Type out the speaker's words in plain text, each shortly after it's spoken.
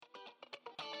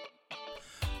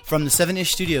From the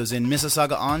 7-ish studios in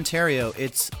Mississauga, Ontario,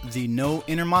 it's the No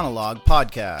Inner Monologue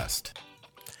podcast.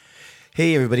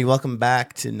 Hey everybody, welcome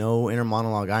back to No Inner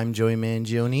Monologue. I'm Joey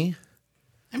Mangione.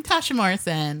 I'm Tasha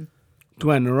Morrison.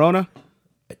 Dwayne Nerona.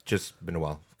 It's just been a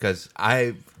while. Because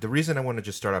the reason I want to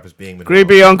just start off as being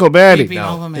Creepy Uncle Betty. Creepy No.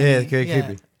 Uncle Manny. Yeah, very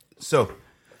creepy. So,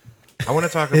 I want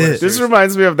to talk about This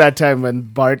reminds me of that time when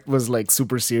Bart was like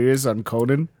super serious on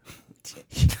Conan.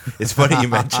 It's funny you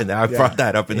mentioned that. I brought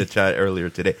that up in the chat earlier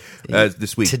today,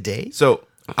 this week. Today? So,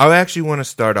 I actually want to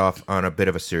start off on a bit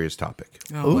of a serious topic.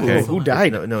 Oh, Ooh, Okay. who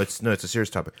died? No, it's a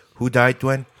serious topic. Who died,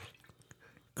 Dwayne?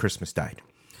 Christmas died.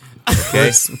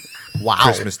 Okay? Wow.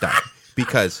 Christmas died.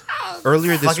 Because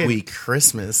earlier this Fucking week,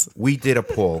 Christmas. we did a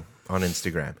poll on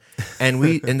Instagram, and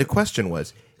the question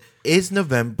was, is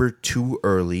November too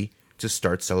early to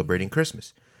start celebrating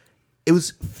Christmas? It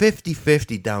was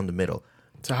 50-50 down the middle.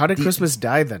 So how did Christmas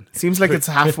die then? Seems like it's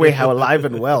halfway alive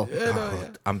and well.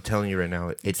 I'm telling you right now,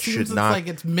 it Seems should it's not. like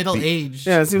it's middle aged.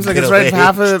 Yeah, it seems like it's right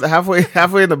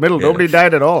halfway in the middle. Nobody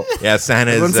died at all. Yeah,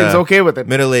 Santa's Everyone seems okay with it.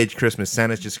 Middle-aged Christmas.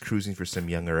 Santa's just cruising for some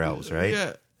younger elves, right?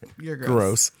 Yeah. You're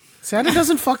Gross. Santa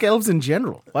doesn't fuck elves in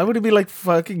general. Why would he be like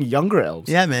fucking younger elves?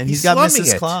 Yeah, man. He's He's got slumming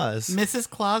Mrs. it. Claus. Mrs.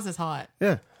 Claus is hot.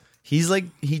 Yeah. He's like,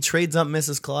 he trades up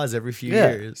Mrs. Claus every few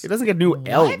Yeah. years. He doesn't get new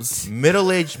elves.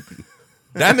 Middle-aged.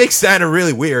 That makes Santa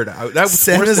really weird. That was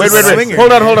Santa's Wait. a swinger,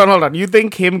 Hold man. on. You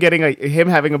think him having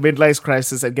a midlife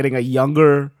crisis and getting a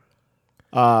younger,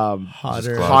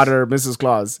 Hotter. Mrs.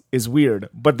 Claus is weird,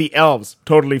 but the elves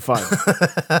totally fine.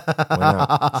 Why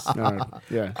not? All right.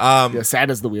 Yeah.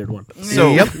 Santa's the weird one.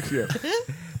 So, Yep. Yeah.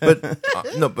 but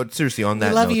no, but seriously, on that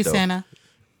We love note, you, though, Santa.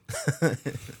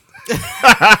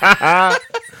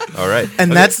 all right,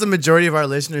 And that's the majority of our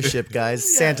listenership, guys.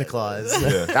 Santa Claus.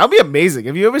 That would be amazing.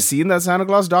 Have you ever seen that Santa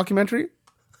Claus documentary?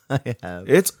 I have.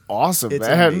 It's awesome, It's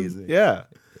man. amazing. Yeah.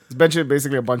 It's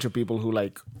basically a bunch of people who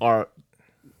like are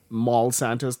mall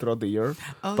Santas throughout the year.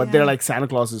 Oh, but yeah. they're like Santa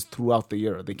Clauses throughout the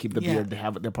year. They keep the Yeah.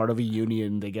 beard, they're part of a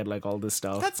union, they get like all this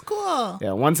stuff. That's cool.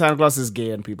 Yeah, one Santa Claus is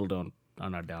gay and people are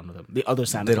not down with him. The other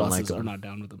Santa They don't Clauses like him. are not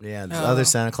down with him. Yeah, the other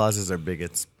Santa Clauses are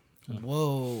bigots.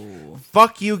 Whoa.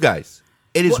 fuck you guys.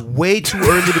 It is way too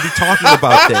early to be talking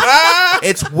about this.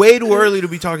 It's way too early to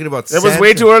be talking about. It was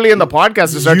way too early in the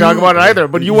podcast to start talking about it either,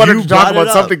 but you wanted to talk brought it about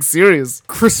up. something serious.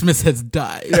 Christmas has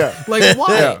died. Yeah. Like,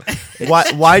 why?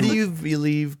 Yeah. Why do you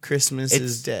believe Christmas It's-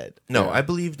 is dead? No, I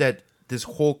believe that this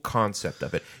whole concept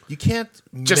of it, you can't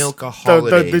Just milk a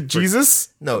holiday. the for- Jesus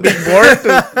No, being born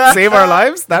to save our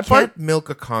lives? That you part? can't milk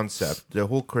a concept. The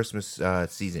whole Christmas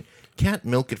season, can't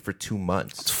milk it for 2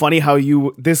 months. It's funny how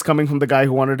this coming from the guy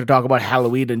who wanted to talk about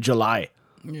Halloween in July.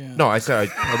 Yeah. No, I said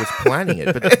I was planning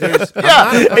it, but there's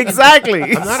Yeah, exactly.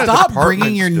 I'm not a Stop department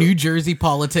bringing your store. New Jersey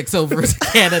politics over to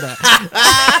Canada.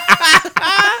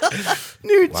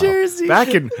 New Jersey.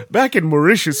 Back in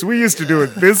Mauritius, we used to do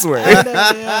it this way.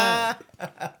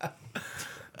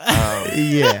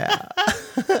 Yeah.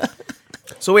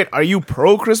 So wait, are you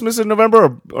pro Christmas in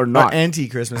November or not?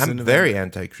 Anti-Christmas. in I'm November. very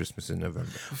anti-Christmas in November.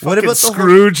 What about the whole,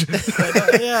 Scrooge?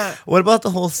 what about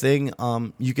the whole thing?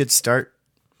 You could start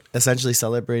essentially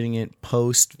celebrating it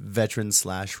post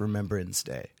Veteran/Remembrance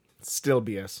Day. Still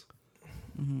BS.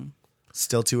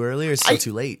 Still too early or still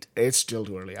too late? It's still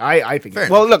too early. I think. Fair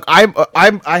Well, look,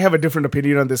 I have a different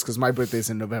opinion on this because my birthday's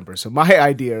in November. So my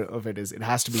idea of it is it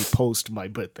has to be post my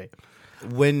birthday.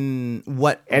 When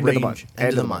what End range? of the month. End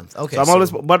of the month. Okay. So I'm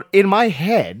always, but in my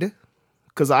head,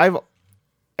 I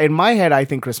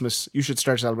think Christmas. You should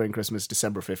start celebrating Christmas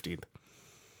December 15th.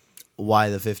 why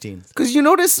the 15th? Because you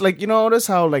notice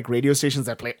how like radio stations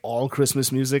that play all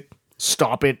Christmas music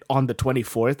stop it on the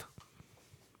 24th.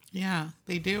 Yeah,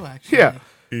 they do, actually. Yeah.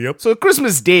 Yep. So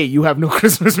Christmas Day, you have no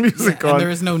Christmas music on. And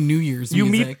there is no New Year's you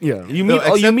music. meet, yeah, you No, meet,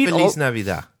 except you meet Feliz all,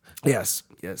 Navidad. yes,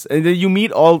 and then you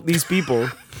meet all these people.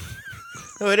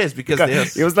 No, it is because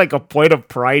It was like a point of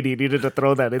pride. He needed to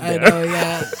throw that in I there. know,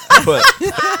 yeah.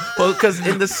 well, because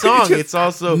in the song it's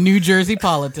also New Jersey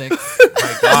politics.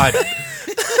 my God.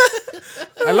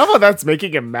 I love how that's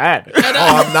making him mad.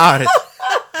 Oh, I'm not.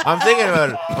 I'm thinking about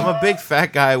it. I'm a big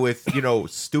fat guy with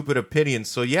stupid opinions.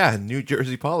 So yeah, New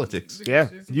Jersey politics. Yeah,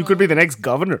 you could be the next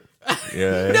governor.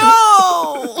 Yeah.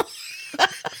 No!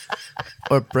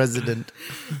 Or president?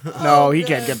 No, he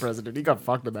can't get president. He got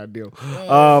fucked in that deal.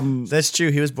 That's true.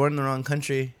 He was born in the wrong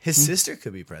country. His sister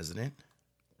could be president.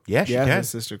 Yeah, she Yeah, can. his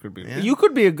sister could be. You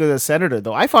could be a good senator,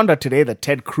 though. I found out today that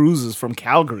Ted Cruz is from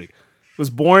Calgary. Was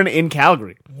born in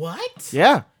Calgary. What?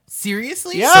 Yeah.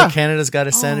 Seriously? Yeah. So Canada's got a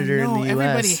Oh, senator no, in the U.S.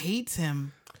 everybody hates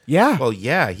him. Yeah. Well,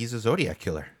 yeah, he's a Zodiac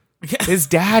killer. His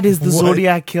dad is the What?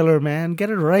 Zodiac killer, man. Get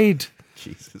it right.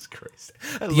 Jesus Christ.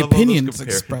 The opinions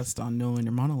expressed on No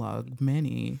Inner Monologue,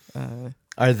 many.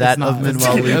 Are that not- of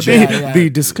Manuel Yeah, Luigi? yeah. The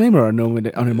disclaimer on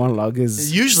a monologue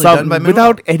is Usually done by Manuel.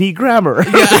 without any grammar.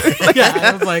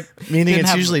 I was like, Meaning didn't it's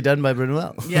have- usually done by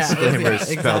Manuel. Yeah, Disclaimer yeah,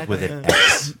 spelled with an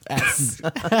X. S.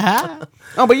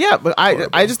 Oh, but yeah, but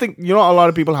I just think, you know, a lot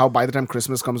of people, how by the time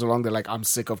Christmas comes along, they're like, I'm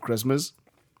sick of Christmas.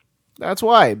 That's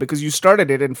why, because you started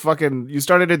it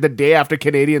the day after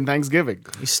Canadian Thanksgiving.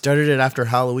 You started it after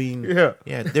Halloween. Yeah.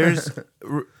 Yeah,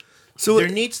 so there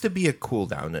needs to be a cool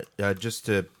down.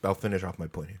 I'll finish off my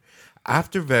point here.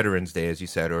 After Veterans Day, as you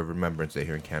said, or Remembrance Day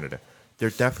here in Canada, there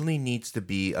definitely needs to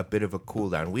be a bit of a cool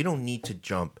down. We don't need to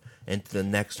jump into the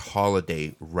next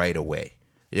holiday right away.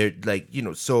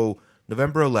 So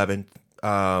November 11th,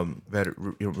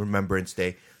 Remembrance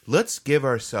Day. Let's give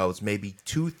ourselves maybe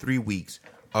 2-3 weeks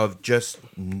of just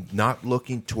not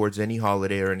looking towards any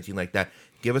holiday or anything like that.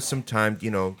 Give us some time,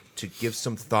 to give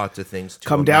some thought to things.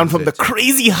 Come down from the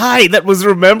crazy high that was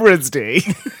Remembrance Day.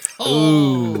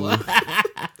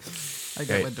 I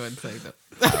get what Dwayne's saying though.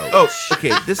 Oh,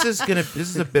 okay. This is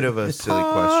a bit of a silly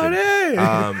question.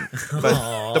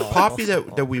 But the poppy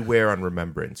that we wear on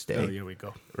Remembrance Day, Here we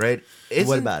go. right?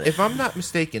 What about it? If I'm not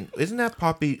mistaken, isn't that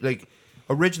poppy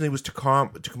originally was to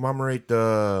commemorate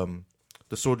the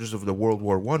soldiers of the World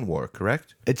War I war,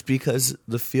 correct? It's because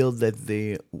the field that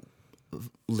they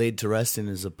laid to rest in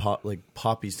is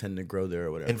poppies tend to grow there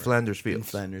or whatever. In Flanders In Fields.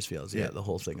 Flanders Fields, yeah, the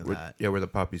whole thing of that. Yeah, where the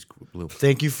poppies bloom.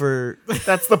 Thank you for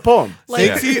That's the poem.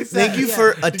 thank you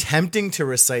for attempting to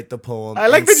recite the poem. I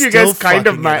like and that you still guys kind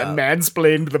of fucking it up.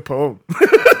 mansplained the poem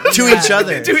to each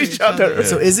other. to each other.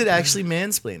 So is it actually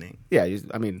mansplaining? Yeah,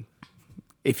 I mean,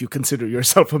 if you consider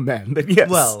yourself a man, then yes.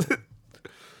 Well,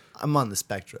 I'm on the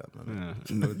spectrum.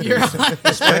 You're on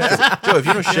Joe, if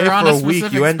you don't shave on for a a week,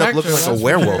 specific you end up looking like spectrum, a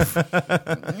werewolf.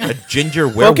 A ginger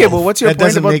werewolf. okay, but what's your That point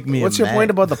doesn't about make me a what's your man.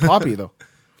 point about the poppy though?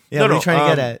 Yeah, what are you trying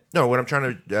to get at? No, what I'm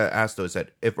trying to ask though is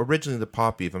that if originally the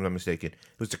poppy, if I'm not mistaken,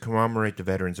 was to commemorate the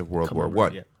veterans of World War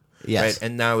One, yeah. Yes. right?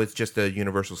 And now it's just a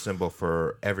universal symbol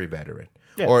for every veteran,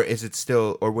 Yeah. or is it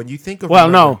still? Or when you think of Well,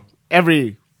 no,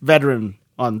 every veteran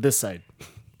on this side,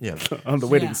 yeah, on the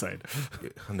winning Yeah. side.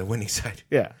 on the winning side,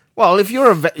 Yeah. Well, if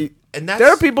you're and that's, there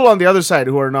are people on the other side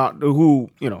who are not,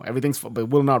 everything's, but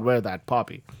will not wear that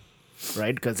poppy,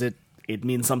 right? Because it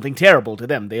means something terrible to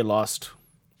them. They lost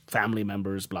family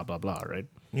members, blah blah blah, right?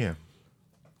 yeah.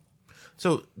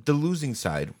 So the losing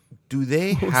side, do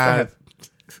they have?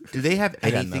 Do they have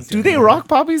anything? nothing. To Do they rock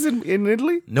poppies in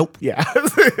Italy? Nope, Yeah.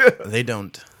 they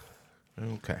don't.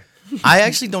 Okay. I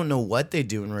actually don't know what they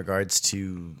do in regards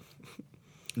to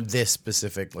this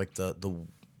specific, like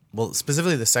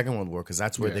specifically the Second World War, because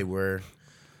that's where they were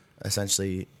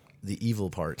essentially the evil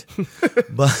part.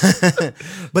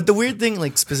 but the weird thing,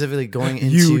 like specifically going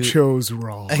into You chose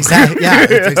wrong. exactly, yeah,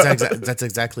 that's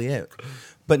exactly it.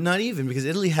 But not even, because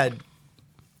Italy had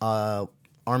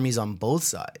armies on both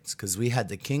sides, because we had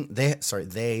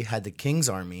they had the King's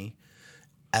army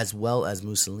as well as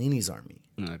Mussolini's army.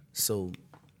 So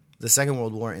the Second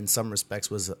World War, in some respects,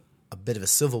 was a bit of a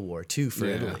civil war too for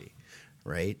Italy,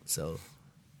 right? So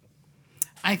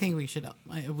I think we should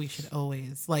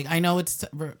always, like, I know it's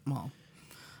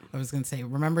I was gonna say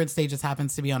Remembrance Day just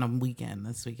happens to be on a weekend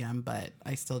this weekend, but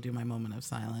I still do my moment of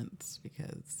silence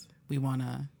because we want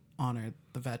to honor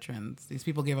the veterans. These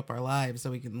people gave up our lives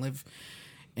so we can live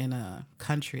in a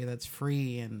country that's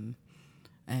free and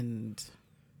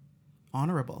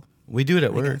honorable. we do it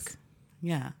at I work. guess.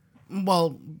 Yeah.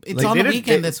 Well, it's Like, on they the did-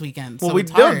 weekend they- this weekend. Well, so we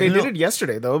it's did. hard. They did it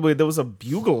yesterday though. There was a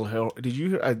bugle. Did you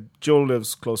hear? Joe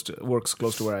works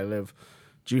close to where I live.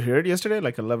 Did you hear it yesterday?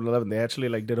 Like 11:11. They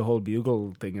actually did a whole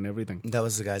bugle thing and everything. That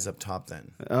was the guys up top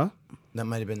then. Huh? That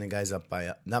might have been the guys up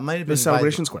by that might have been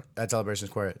Celebration Square. At Celebration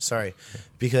Square. Sorry,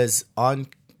 because on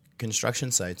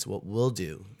construction sites, what we'll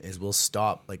do is we'll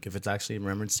stop. Like if it's actually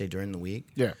Remembrance Day during the week,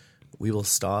 Yeah. we will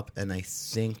stop, and I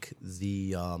think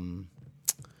the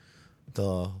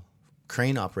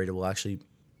crane operator will actually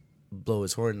blow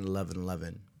his horn at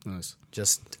 11:11, Nice.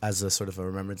 just as a sort of a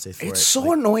Remembrance Day for it. It's so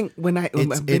Like, annoying when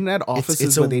I've been at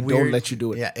offices where they don't let you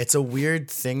do it. Yeah, it's a weird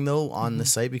thing though on the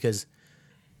site because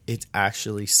it's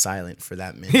actually silent for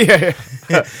that minute.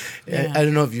 Yeah. I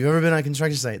don't know if you've ever been on a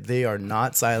construction site. They are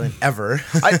not silent ever.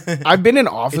 I've been in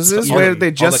offices all where the- they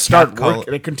all just the start cat call- work.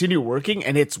 They continue working,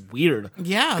 and it's weird.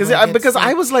 Yeah, because like, it's because I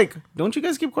like- was like, "Don't you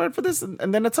guys keep quiet for this?"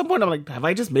 And then at some point, I'm like, "Have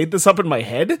I just made this up in my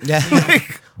head?" Yeah.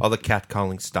 Like, All the cat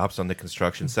calling stops on the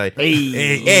construction site.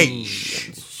 hey,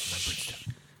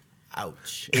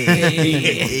 Ouch.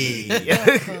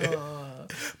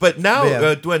 But now,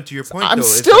 Yeah. Dwayne, to your point, I'm though,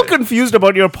 is still that- confused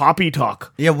about your poppy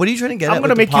talk. Yeah, what are you trying to get I'm at?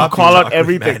 gonna with the make you poppies? call out Talk with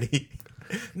everything. Maddie.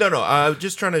 No.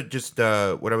 Just trying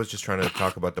to what I was just trying to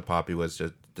talk about the poppy was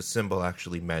just the symbol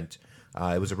actually meant.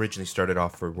 It was originally started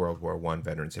off for World War I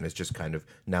veterans, and it's just kind of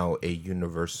now a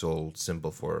universal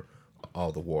symbol for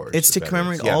all the wars. It's to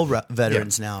commemorate all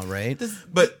veterans now, right?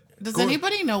 Does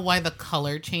anybody know why the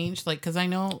color changed? Like, because I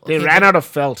know They ran out of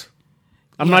felt.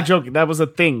 I'm not joking. That was a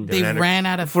thing. They ran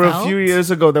out of For felt? a few years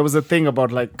ago, there was a thing about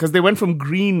because they went from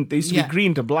green. They used to be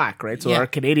green to black, right? So our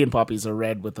Canadian poppies are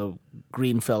red with a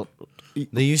green felt.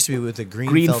 They used to be with a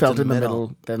green felt in the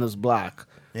middle. Then there's black.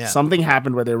 Yeah. Something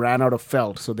happened where they ran out of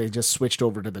felt, so they just switched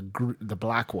over to the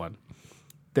black one.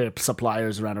 Their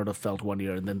suppliers ran out of felt one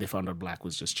year, and then they found out black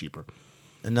was just cheaper.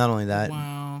 And not only that,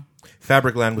 Wow.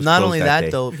 Fabricland was not closed only that that day.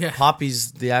 though,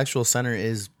 poppies. The actual center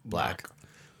is black,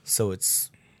 so it's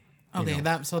Okay,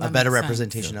 that a better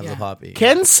representation of the poppy.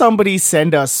 Can somebody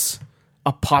send us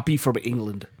a poppy from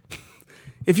England?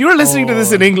 If you're listening to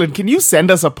this in England, can you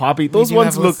send us a poppy? Those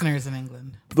ones look. Listeners in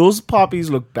England. Those poppies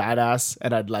look badass,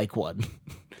 and I'd like one.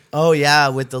 Oh yeah,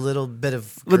 with the little bit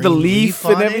of With the green leaf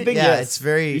on and it. everything? Yeah, Yes. it's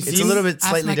very. It's a little bit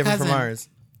slightly my different from cousin. ours.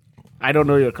 I don't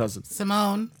know your cousin.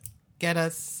 Simone, get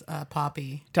us a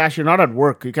poppy. Tash, you're not at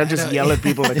work. You can't just know. yell at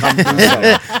people that come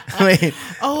through. Wait,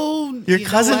 Oh, your you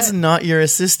know cousin's what? not your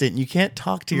assistant. You can't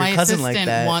talk to your My cousin assistant like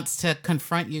that. wants to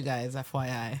confront you guys,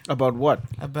 FYI, About what?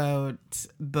 about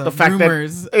the fact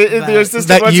rumors that your assistant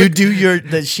that wants you to- do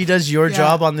that she does your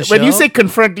job on the show. When you say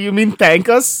confront, do you mean thank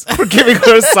us for giving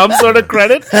her some sort of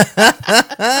credit?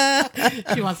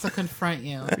 she wants to confront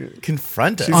you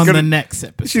confront us on gonna- the next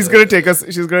episode. She's gonna take us.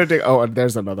 She's gonna take. Oh, and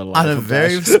there's another line on a from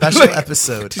very Tash. special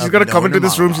episode. She's of gonna No come into Inner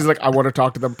this room. Monologue. She's like, I want to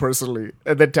talk to them personally.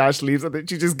 And then Tash leaves, and then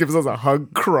she just gives us a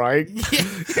hug, crying.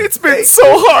 It's been so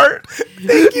hard.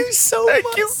 Thank you so much.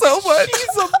 Thank you so much.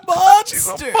 She's a monster.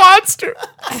 She's a monster.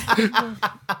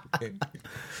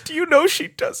 Do you know she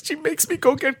does? She makes me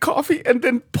go get coffee and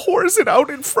then pours it out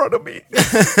in front of me.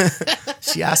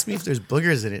 She asked me if there's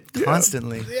boogers in it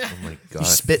constantly. Oh my god! You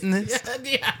spit in this?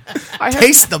 Yeah. I have,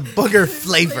 Taste the booger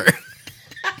flavor.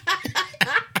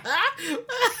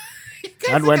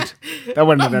 that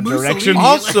went in a direction.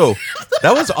 Also,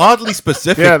 that was oddly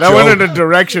specific. Yeah, that Joe. went in a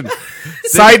direction.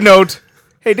 Side note.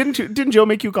 Hey, didn't Joe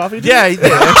make you coffee? today? Yeah, he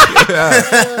did.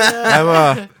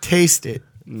 I'm, Taste it.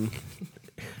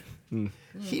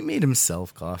 He made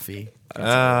himself coffee.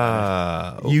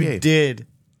 okay. You did.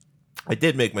 I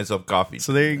did make myself coffee.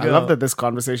 So there you go. I love that this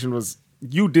conversation was.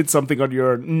 You did something on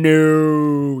your.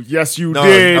 No. Yes, you No,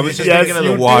 did. I was just yes, thinking of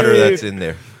the you water did. that's in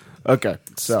there. Okay,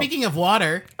 so. Speaking of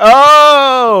water,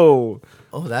 Oh!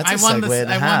 Oh, that's I a won the- segue and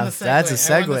a I won half. the That's a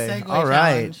segue. I won the segue. segue All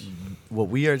right. challenge. What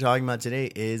we are talking about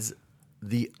today is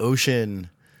the ocean,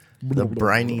 the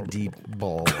briny deep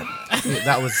ball.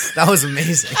 that was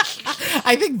amazing.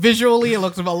 I think visually it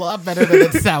looks a lot better than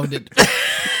it sounded.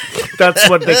 That's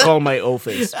what they call my O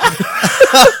face.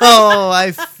 Oh,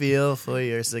 I feel for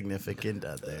your significant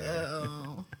other.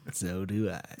 So do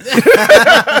I.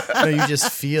 No, you just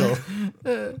feel.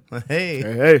 Hey,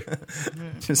 Hey,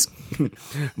 just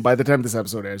by the time this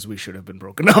episode airs, we should have been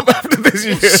broken up after this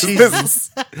year. Jesus.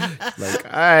 Like,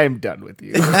 I'm done with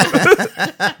you.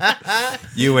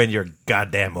 You and your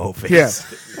goddamn O-face.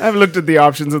 Yeah. I've looked at the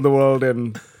options in the world,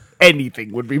 and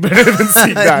anything would be better than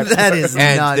seeing that. that is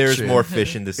And not there's true. more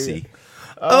fish in the sea.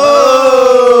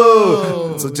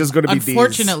 So it's just going to be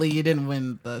Unfortunately, you didn't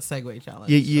win the Segway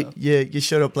challenge. You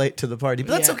showed up late to the party,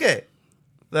 but that's Yeah. okay.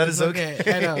 That is okay.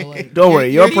 I know. Like, Don't worry,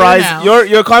 your you're here prize, now.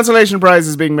 your consolation prize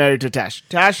is being married to Tash.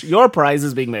 Tash, your prize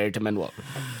is being married to Manuel.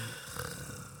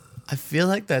 I feel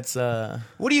like that's Why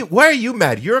are you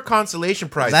mad? You're a consolation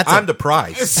prize. That's I'm the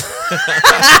prize.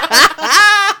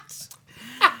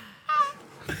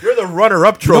 You're the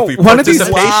runner-up trophy. No, one of these-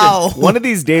 Participation. wow. One of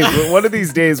these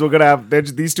days, we're gonna have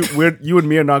these two. You and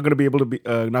me are not gonna be able to be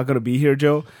not gonna be here,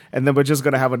 Joe. And then we're just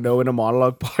gonna have a No in a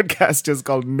Monologue podcast just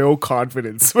called No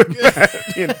Confidence with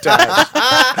Maddie and Tash.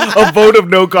 A vote of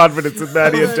no confidence with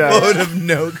Maddie and Tash. vote of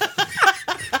no.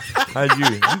 How'd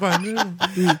you? I'm fine.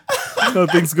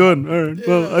 Nothing's good. All right.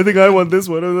 Well, I think I won this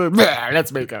one.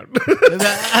 Let's make out.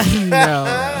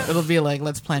 No, it'll be like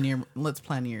let's plan your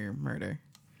murder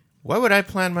Why would I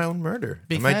plan my own murder?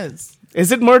 because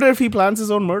Is it murder if he plans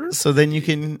his own murder? So then you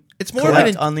can It's more collect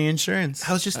than- on the insurance.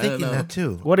 I was just thinking that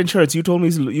too. What insurance? You told me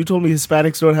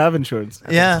Hispanics don't have insurance.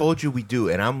 Yeah. I told you we do,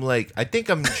 and I'm like, I think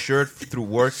I'm insured through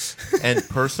work and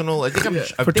personal. I think I'm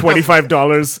For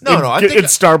 $25 No, I think- in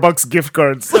Starbucks gift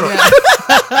cards. No,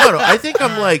 I think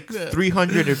I'm like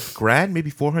 300 grand, maybe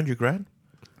 400 grand.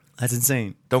 That's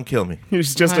insane. Don't kill me. You're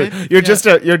just Right? you're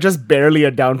just barely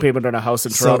a down payment on a house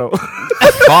in Toronto.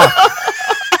 Fuck.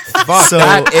 Fuck, So-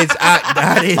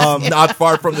 that is not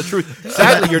far from the truth.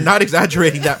 Sadly, you're not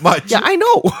exaggerating that much. Yeah, I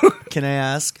know. Can I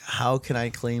ask, how can I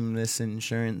claim this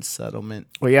insurance settlement?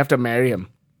 Well, you have to marry him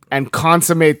and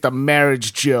consummate the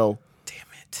marriage, Joe. Damn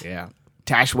it. Yeah.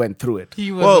 Tash went through it.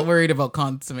 He wasn't worried about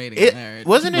consummating marriage.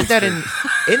 Wasn't it that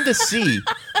in the sea,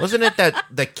 wasn't it that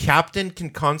the captain can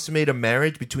consummate a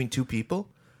marriage between two people?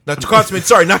 Not to consummate,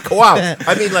 sorry, not go out.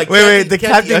 I mean, like, Wait, the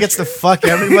can't captain he gets to usher- fuck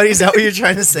everybody? Is that what you're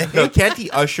trying to say? No, can't he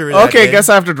usher in? Okay, guess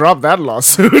I have to drop that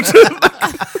lawsuit.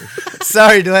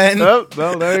 Sorry, Dwayne. Oh,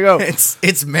 well, there you go.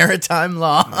 It's maritime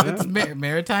law. It's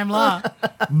maritime law.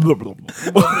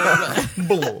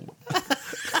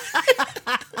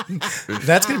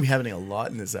 That's going to be happening a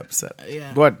lot in this episode.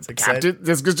 Yeah. What? exciting. Captain?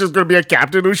 There's just going to be a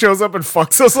captain who shows up and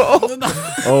fucks us all?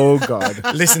 Oh,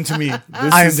 God. Listen to me.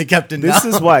 I am the captain This now.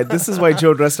 is why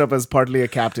Joe dressed up as partly a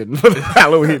captain for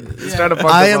Halloween. He's trying to fuck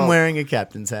I us am all. wearing a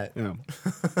captain's hat. Yeah.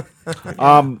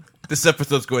 This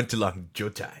episode's going too long. Joe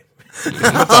time.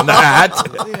 What's on the hat?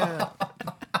 Yeah.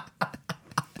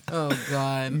 Oh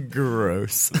God.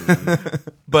 Gross.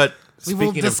 But We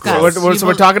will speaking of discuss. gross, So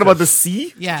we're talking about the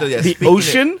sea? Yeah. so, yeah, The speaking of-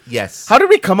 ocean? yes. How did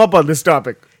we come up on this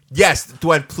topic? Yes,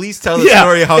 Dwayne, please tell the Yeah,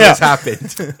 story how yeah. this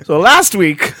happened. So last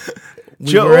week,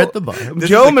 We were at the bar. This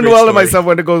Joe, is a great Manuel, and story. myself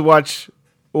went to go watch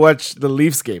the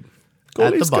Leafs game. Go At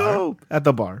the Leafs, bar. go. At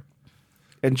the bar.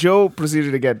 And Joe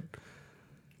proceeded to get...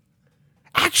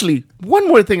 Actually, one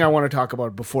more thing I want to talk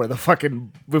about before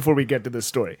we get to this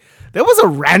story. There was a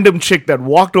random chick that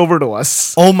walked over to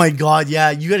us. Oh my god, yeah,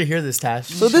 you got to hear this, Tash.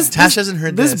 So Tash hasn't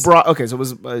heard this. Okay, so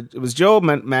it was Joe,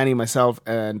 Manny, myself,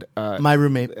 and My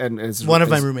roommate. and his, One of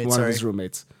my his- roommates, One sorry. of his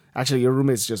roommates. Actually, your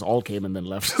roommates just all came and then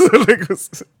left. Like,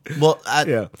 Well,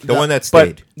 Yeah. The one that But-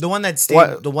 stayed. the one that stayed,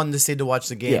 What- the one that stayed to watch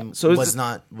the game, Yeah, so it's-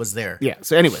 was there. yeah.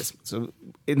 So, anyways, so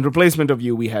in replacement of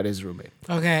you, we had his roommate.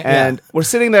 Okay. And we're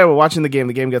sitting there, we're watching the game.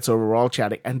 The game gets over, we're all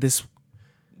chatting, and this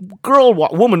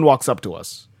woman walks up to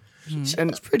us. And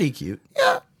It's pretty cute.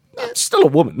 she's still a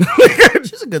woman,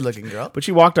 She's a good-looking girl. but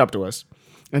she walked up to us,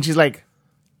 and she's like,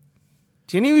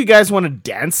 "Do any of you guys want to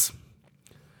dance?"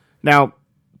 Now,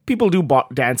 people do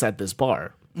dance at this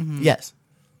bar. Yes.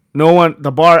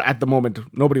 The bar at the moment,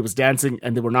 nobody was dancing,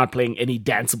 and they were not playing any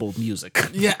danceable music.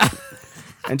 yeah.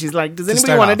 And she's like, "Does To anybody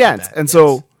start want to off with dance?" that, And yes.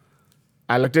 so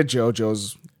I looked at Joe.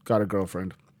 Joe's got a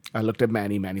girlfriend. I looked at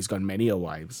Manny. Manny's got many a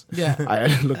wives. Yeah.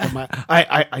 I looked at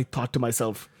I thought to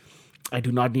myself, I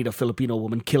do not need a Filipino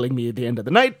woman killing me at the end of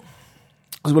the night.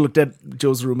 So we looked at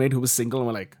Joe's roommate who was single, and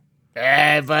we're like,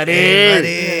 "Hey, buddy."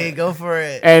 Buddy, go for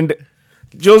it. And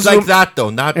Joe's Like room- that though,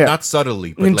 not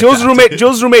subtly. But and like Joe's that.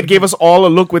 Joe's roommate gave us all a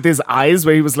look with his eyes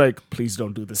where he was like, "Please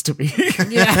don't do this to me."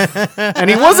 Yeah. And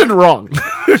he wasn't wrong.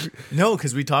 No,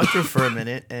 because we talked to her for a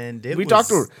minute, and We talked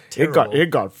to her. Terrible. It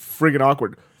got friggin'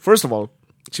 awkward. First of all,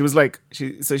 she was like,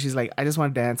 she's like, "I just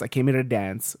want to dance. I came here to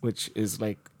dance," which is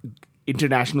like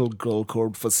international girl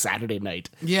code for Saturday night.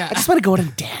 Yeah. I just want to go out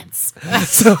and dance.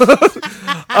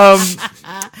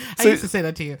 I used to say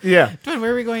that to you. Yeah. John,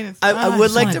 where are we going? I would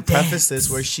just like wanna to preface dance. this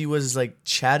where she was like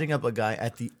chatting up a guy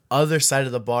at the other side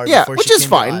of the bar. Yeah, before which she is came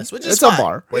to fine. us, which is It's a fine.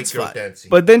 bar. White It's girl fine. dancing.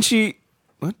 But then she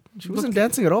wasn't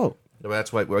dancing at all. Well,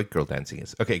 that's what white girl dancing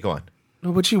is. Okay, go on.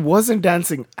 No, but she wasn't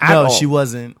dancing at No, all. she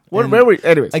wasn't. Where And were we?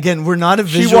 Anyways. Again, we're not a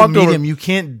She visual walked over- medium. You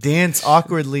can't dance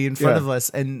awkwardly in front Yeah. of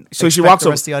us and So she expect walks the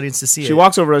over- rest of the audience to see She it.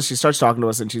 walks over to us. She starts talking to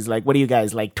us, and she's like, "What are you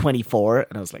guys like, 24?"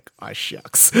 And I was like, "Ah,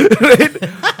 shucks."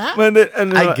 Right?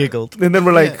 and I giggled. And then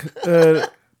we're like,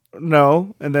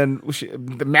 "No." And then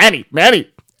Manny,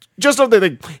 just on the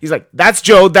thing. He's like, "That's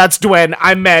Joe. That's Dwayne.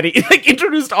 I'm Manny." He like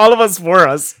introduced all of us for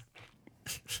us.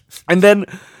 And then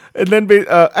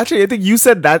actually, I think you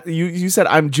said that you said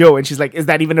I'm Joe, and she's like, "Is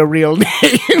that even a real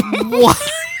name?" What?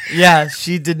 Yeah,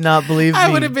 she did not believe I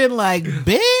me. would have been like,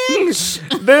 bitch.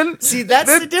 Then See,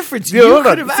 that's the difference. Yeah, You hold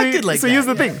could on. have acted like so that. here's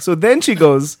the yeah. thing. So then she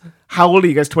goes, "How old are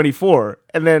you guys? 24?"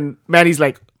 And then Manny's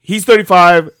like, "He's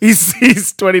 35.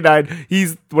 He's 29.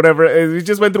 He's whatever." And we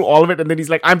just went through all of it, and then he's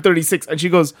like, "I'm 36." And she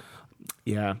goes,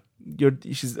 "Yeah,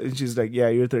 she's like, "Yeah,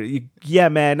 you're 30. Yeah,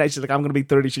 man." And she's like, "I'm gonna be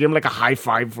 30." She gave him like a high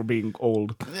five for being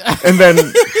old, and then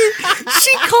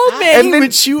She called Manny and then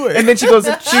mature. And then she goes,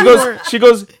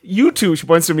 "You two." She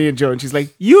points to me and Joe, and she's like,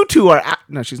 "You two are."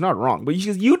 No, she's not wrong, but she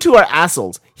goes, "You two are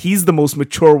assholes. He's the most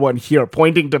mature one here,"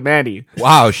 pointing to Manny.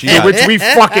 Wow, she. To which we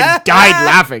fucking died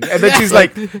laughing. And then she's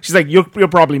like, "You're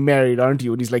probably married, aren't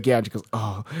you?" And he's like, "Yeah." And she goes,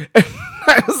 "Oh." And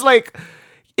I was like,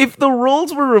 if the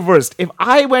roles were reversed, if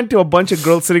I went to a bunch of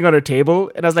girls sitting on a table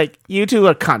and I was like, "You two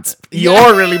are cunts.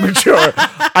 You're really mature,"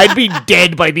 I'd be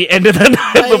dead by the end of the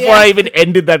night before I even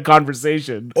ended that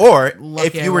conversation. Or Lucky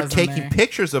if I you were wasn't taking there.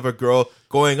 pictures of a girl,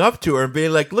 going up to her and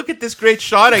being like, "Look at this great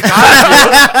shot I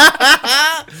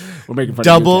got." We're making fun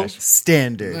Double of you, Cash.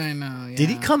 standard. I know. Yeah. Did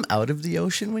he come out of the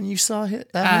ocean when you saw him?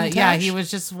 Yeah, he was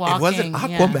just walking. It wasn't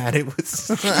Aquaman. It was.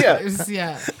 Yeah. It was,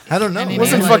 yeah. I don't know. And he It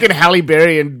wasn't like- fucking Halle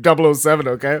Berry in 007,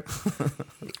 okay?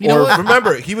 You know what?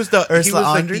 Remember, he was like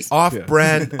Andres? the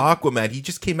off-brand Aquaman. He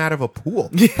just came out of a pool.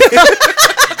 He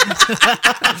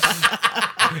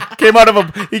came out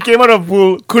of a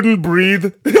pool, couldn't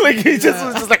breathe. Like he just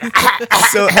was just like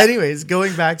So, anyways,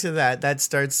 going back to that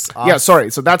starts off. Yeah,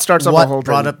 sorry. So that starts off What the whole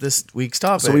brought thing. up this week's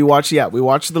topic? So we watched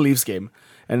the Leafs game,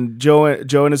 and Joe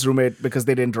and his roommate, because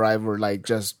they didn't drive, were like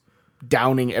just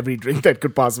downing every drink that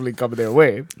could possibly come their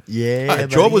way. Yeah,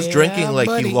 Joe buddy. was drinking like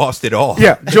buddy. he lost it all.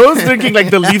 Yeah, Joe's drinking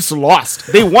like the Leafs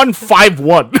lost. They won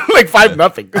 5-1, like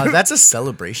 5-0. That's a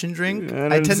celebration drink. Yeah,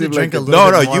 it I didn't tend to seem drink like a it.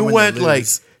 little No, bit more you when went they like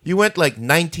lose.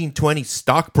 1920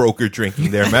 stockbroker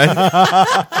drinking there, man.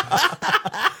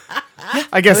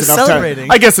 I guess was enough celebrating.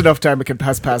 time. I guess enough time it can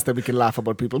pass past that we can laugh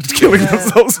about people killing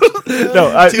themselves.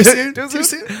 No, Too soon? Too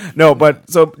soon? No, but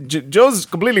so Joe's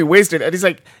completely wasted, and he's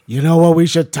like, "You know what we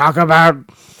should talk about?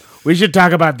 We should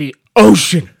talk about the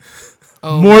ocean.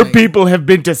 Oh More my- people have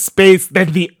been to space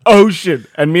than the ocean."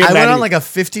 And me and I went Maddie- on like a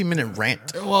 50-minute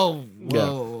rant. Whoa,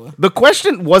 whoa. the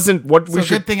question wasn't what we So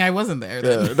should. good thing I wasn't there.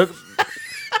 Then.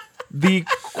 The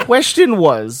question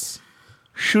was,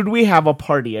 should we have a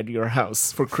party at your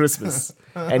house for Christmas?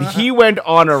 And he went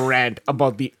on a rant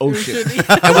about the ocean.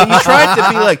 And when you tried to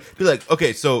be like,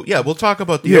 okay, so yeah, we'll talk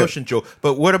about the Yeah. ocean, Joe.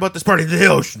 But what about this party? The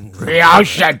ocean. The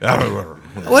ocean.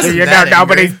 Wasn't You know, that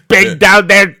nobody's angry. big down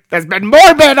there. There's been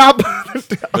more men up.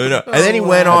 No. And then he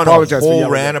went on a apologize for whole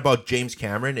yelling. rant about James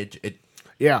Cameron.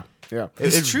 Yeah.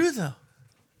 It's true though.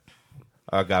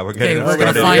 Oh God, we're Okay, getting we're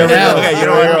gonna started. find Okay, out. Okay, you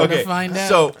know We're what? gonna Okay, find out.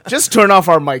 so Just turn off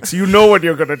our mics. You know what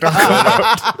you're going to talk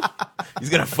about. he's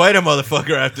gonna fight a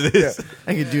motherfucker after this.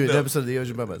 I could do an episode of the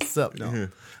ocean by myself. No,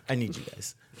 I need you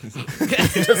guys.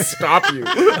 Just stop you.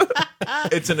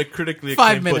 It's in a critically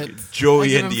 5 acclaimed minutes. book, Joey I'll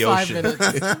give in him the 5 ocean.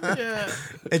 minutes. Yeah.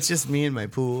 It's just me and my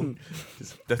pool.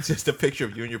 That's just a picture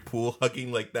of you in your pool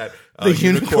hugging like that The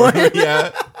unicorn?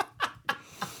 Yeah.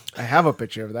 I have a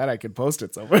picture of that. I can post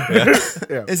it somewhere.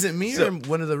 Yeah. Is it me or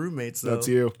one of the roommates? Though? That's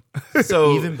you.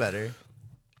 So Even better.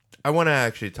 I want to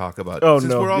actually talk about. Oh,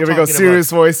 since no. we're all Here we go. talking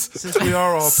Serious about- voice. Since we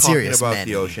are all talking Serious about men.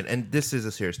 the ocean, and this is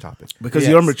a serious topic. Because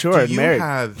Yes. you're mature Do and you married.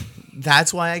 have?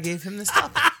 That's why I gave him this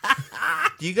topic.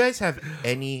 Do you guys have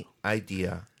any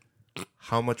idea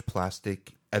how much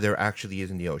plastic there actually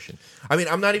is in the ocean? I mean,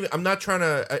 I'm not trying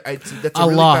to. That's a A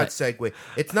really lot. bad segue.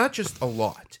 It's not just a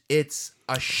lot. It's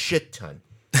a shit ton.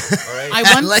 All right.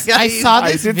 I once Like how I you- saw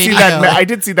I this did video. see that. I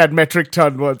did see that metric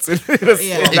ton once in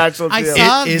Yeah. National I Geographic.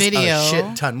 saw- It is video. a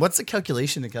shit ton. What's the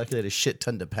calculation to calculate a shit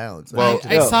ton to pounds? Well,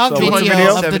 I saw so a video what's the of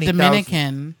video? the 70,000.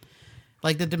 Dominican,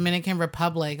 like the Dominican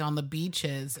Republic on the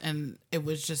beaches, and it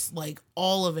was just like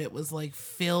all of it was like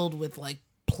filled with like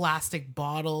plastic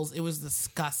bottles. It was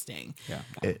disgusting. Yeah.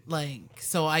 Like,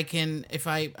 so I can, if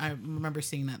I remember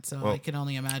seeing that, so I can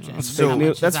only imagine. So- how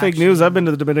much That's is fake actually- news. I've been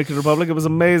to the Dominican Republic. It was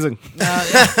amazing.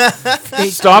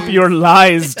 Fake Stop news. your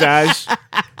lies, Dash.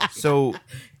 So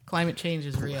Climate change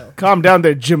is real. Calm down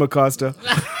there, Jim Acosta.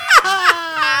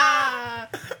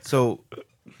 So,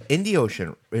 in the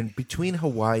ocean, in between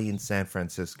Hawaii and San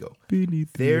Francisco,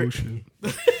 Beneath there,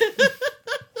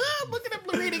 Look at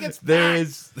him reading his there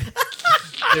is,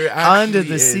 there Under actually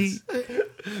the is- sea.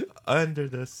 under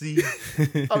the sea.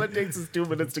 All it takes is 2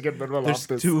 minutes to get Manuel There's off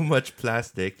this. too much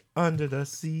plastic under the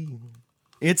sea.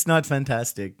 It's not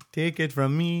fantastic. Take it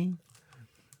from me.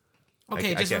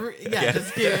 Okay, I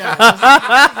just can't.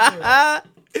 yeah.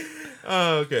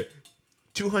 Okay.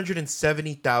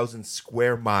 270,000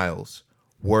 square miles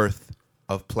worth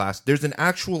of plastic. There's an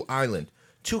actual island.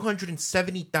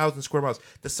 270,000 square miles.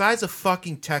 The size of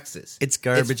fucking Texas. It's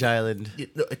Garbage Island.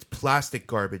 No, it's plastic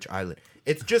garbage island.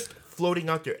 It's just floating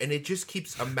out there, and it just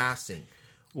keeps amassing.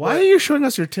 Why are you showing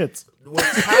us your tits? What's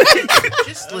happening?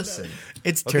 Just listen.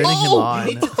 It's turning him on.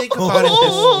 You need to think about it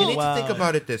this. You need to think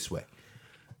about it this way.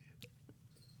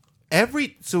 Every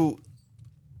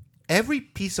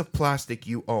piece of plastic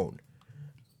you own,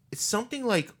 it's something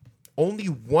like only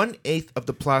 1/8 of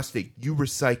the plastic you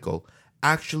recycle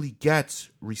actually gets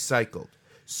recycled.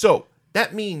 So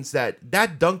that means that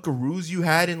Dunkaroos you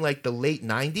had in like the late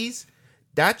 90s,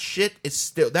 that shit is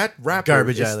still, that wrapper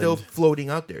Garbage is Island. still floating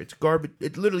out there. It's garbage.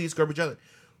 It literally is Garbage Island.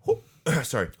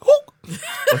 Sorry.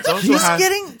 What's also He's hap-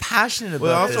 getting passionate What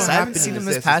about also this. I haven't happening seen him is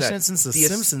this this, is that passionate since the the ac-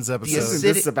 Simpsons the episode. Isn't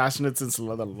acidic- this Sebastian since the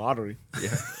lottery?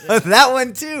 That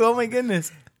one too. Oh my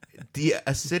goodness. the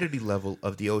acidity level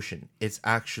of the ocean is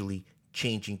actually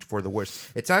changing for the worse.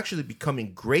 It's actually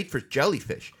becoming great for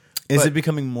jellyfish. Is it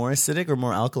becoming more acidic or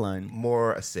more alkaline?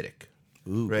 more acidic.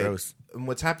 Ooh, Right. gross. And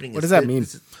what's happening? What does that mean?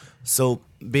 So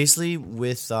basically,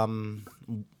 with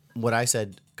what I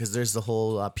said, because there's the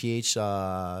whole pH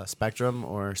spectrum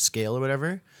or scale or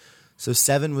whatever. So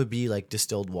 7 would be like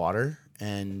distilled water,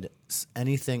 and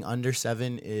anything under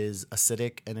 7 is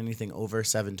acidic, and anything over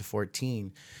 7 to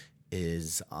 14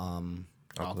 is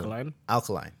Alkaline.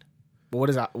 alkaline. What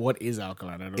is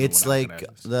alkaline? I don't It's know what like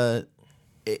alkaline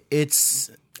is. it's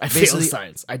I failed basically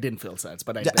science. I didn't fail science,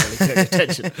 but I barely paid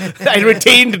attention. I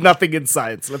retained nothing in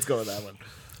science. Let's go with that one.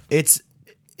 it's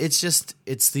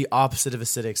the opposite of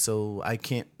acidic, so I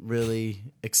can't really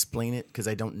explain it because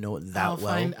I don't know it that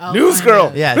well. I'll News find girl.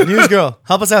 it. Yeah, news girl,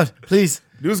 help us out, please.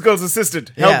 News girl's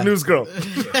assistant. Help Yeah. news girl.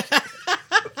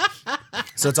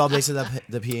 So it's all based on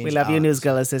the pH. We love you, news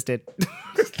girl assistant.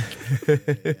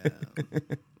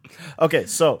 Okay,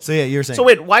 so So yeah, you're saying. so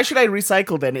wait, why should I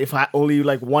recycle then if only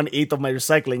like 1/8 of my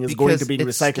recycling is going to being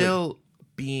recycling?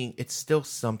 It's still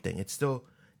something. It still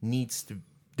needs to.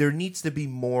 There needs to be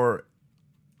more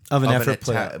of an of effort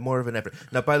put out. more of an effort.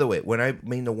 Now, by the way, when I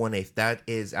mean the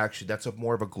 1/8, that's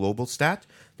more of a global stat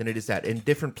than it is that in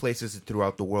different places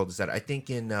throughout the world. Is that I think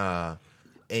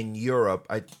in Europe,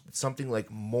 something like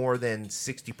more than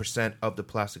 60% of the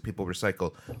plastic people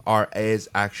recycle is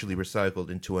actually recycled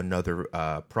into another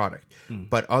product.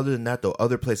 But other than that, though,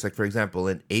 other places, like for example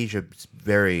in Asia, it's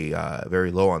very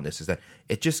very low on this. Is that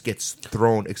it just gets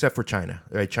thrown, except for China.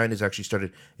 Right, China's actually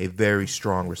started a very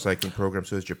strong recycling program.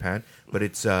 So is Japan, but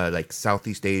it's like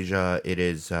Southeast Asia. It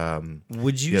is.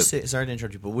 Would you say? Sorry to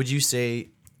interrupt you, but would you say,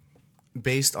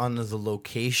 based on the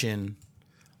location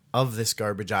of this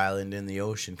garbage island in the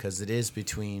ocean, because it is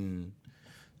between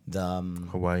the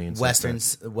Hawaii and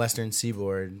western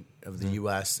seaboard of the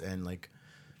U.S. and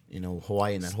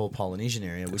Hawaii and that whole Polynesian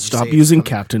area. Would you Stop say it's using coming-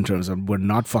 captain terms. We're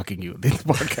not fucking you in this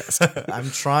podcast. I'm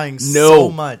trying No. so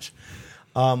much.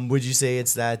 Would you say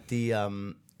it's that the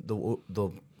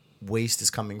waste is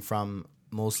coming from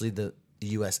mostly the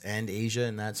U.S. and Asia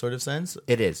in that sort of sense?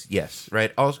 It is, yes,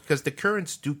 right. Also, because the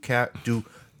currents do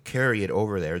carry it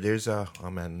over there. There's the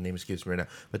name escapes me right now,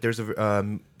 but there's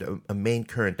a main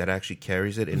current that actually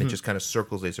carries it, and it just kind of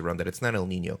circles around that. It's not El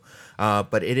Nino,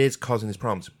 but it is causing these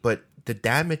problems. But the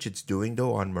damage it's doing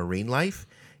though on marine life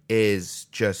is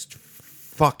just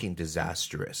fucking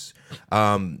disastrous.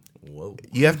 Whoa!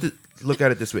 You have to look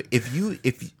at it this way. If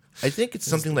I think it's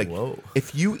something like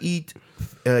if you eat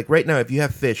like right now, if you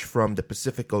have fish from the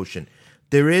Pacific Ocean,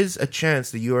 there is a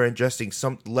chance that you are ingesting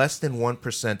some less than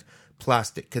 1%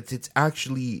 plastic, because it's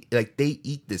actually like they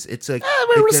eat this. It's like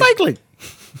We're recycling.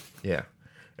 yeah,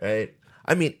 right.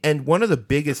 I mean, and one of the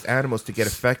biggest animals to get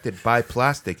affected by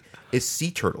plastic is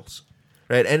sea turtles,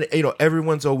 right? And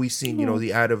everyone's always seen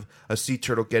the ad of a sea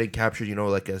turtle getting captured,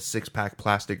 like a 6-pack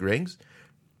plastic rings.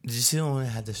 Did you see the one that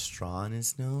had the straw in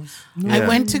his nose? I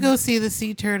went to go see the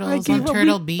sea turtles gave on up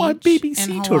Turtle my Beach baby in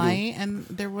sea Hawaii, and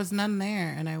there was none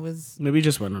there. And I was Maybe we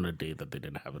just went on a date that they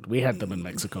didn't have it. We had them in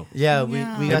Mexico. Yeah, Yeah.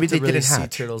 we Maybe got they to really didn't see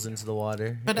hatch. turtles into the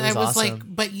water. But It I was awesome.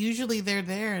 like, but usually they're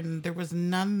there, and there was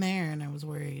none there, and I was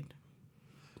worried.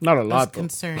 Not a I was lot, though.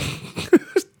 concerned.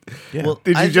 Yeah. Well,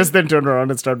 Did you I just then turn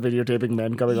around and start videotaping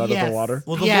men coming out of Yes. the water?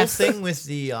 Well, the Yes. whole thing with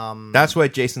the That's why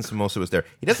Jason Samosa was there.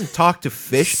 He doesn't talk to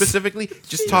fish specifically; he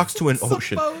just talks to an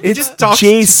ocean. He It's just talks.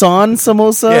 Jason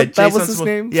Samosa. Yeah, that was Jason his Samo-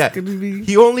 name. Yeah, Could it be?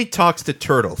 he only talks to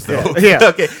turtles, though. Yeah.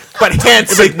 okay, but hand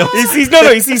signals. He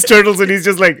sees turtles and he's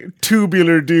just like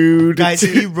tubular dude. guys.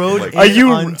 He rode Are in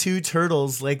you- on 2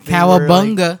 turtles like they were,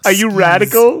 Cowabunga. Are you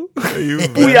radical?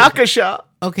 Booyakasha.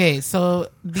 Okay, so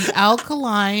the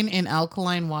alkaline in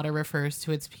alkaline water refers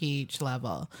to its pH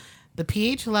level. The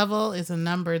pH level is a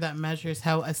number that measures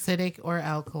how acidic or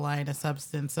alkaline a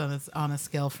substance is on a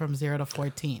scale from 0 to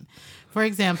 14. For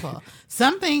example,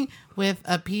 something with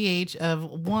a pH of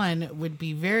 1 would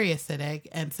be very acidic,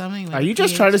 and something with Are you a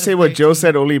just pH trying to of say what Joe 13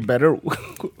 said, only better?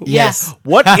 Yes.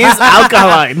 What is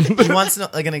alkaline? He wants to know,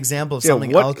 like an example of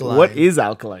something alkaline. What is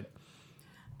alkaline?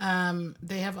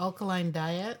 They have alkaline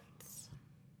diets.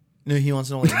 No, he wants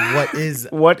to know like what is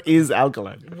What is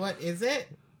alkaline? What is it?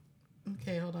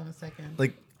 Okay, hold on a second.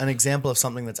 like an example of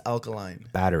something that's alkaline.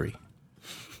 Battery.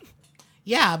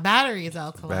 Yeah, battery is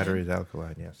alkaline. Battery is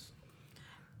alkaline. Yes.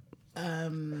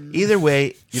 Either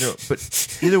way,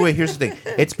 But either way, here's the thing: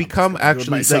 it's become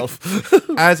actually myself.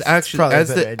 Probably a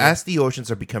better idea. as the oceans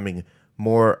are becoming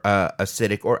more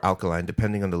acidic or alkaline,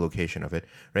 depending on the location of it.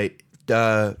 Right,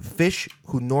 the fish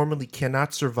who normally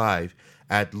cannot survive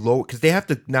at low, because they have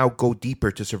to now go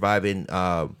deeper to survive in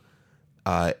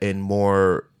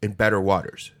better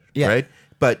waters. Yeah. Right.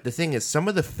 But the thing is, some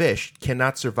of the fish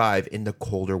cannot survive in the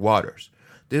colder waters.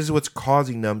 This is what's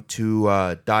causing them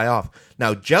to die off.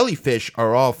 Now, jellyfish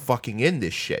are all fucking in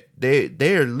this shit.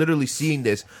 They are literally seeing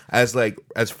this as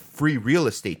free real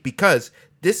estate because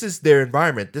this is their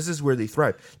environment. This is where they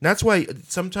thrive. And that's why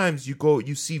sometimes you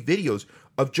see videos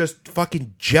of just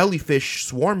fucking jellyfish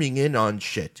swarming in on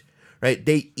shit. Right?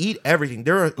 They eat everything.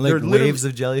 They're waves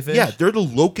of jellyfish? Yeah, they're the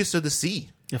locusts of the sea.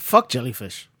 Yeah, fuck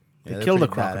jellyfish. They they're killed the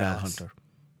pretty crocodile badass. hunter.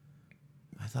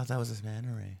 I thought that was a manta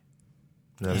ray.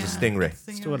 No, it's a stingray.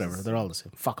 It's whatever. They're all the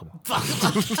same. Fuck them all.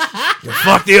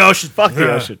 Fuck the ocean. Fuck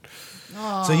the ocean.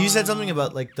 So you said something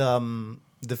about like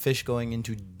the fish going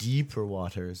into deeper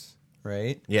waters,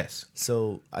 right? Yes.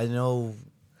 So I know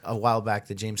a while back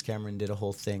that James Cameron did a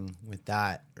whole thing with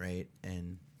that, right?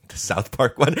 And The South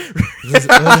Park one. what's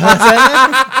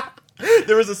that?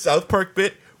 There was a South Park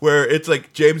bit where it's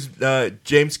like James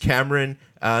Cameron.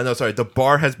 The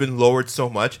bar has been lowered so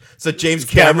much, so James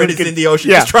Cameron is in the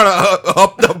ocean, just trying to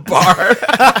up the bar.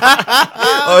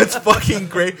 Oh, it's fucking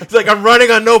great. He's like, I'm running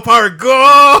on no power.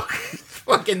 Go,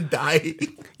 fucking die.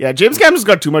 Yeah, James Cameron's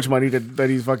got too much money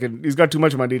he's got too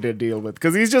much money to deal with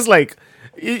because he's just like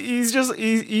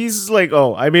he's like,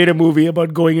 oh, I made a movie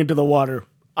about going into the water.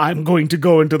 I'm going to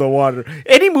go into the water.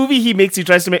 Any movie he makes, he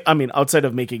tries to make. I mean, outside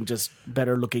of making just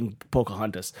better looking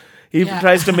Pocahontas, he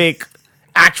tries to make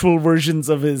actual versions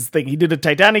of his thing. He did a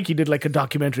Titanic. He did like a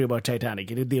documentary about Titanic.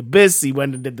 He did The Abyss. He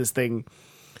went and did this thing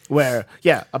where,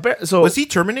 so Was he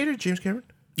Terminator, James Cameron?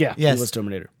 Yeah, Yes. he was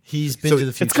Terminator. He's been to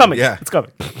the future. It's coming. Yeah. It's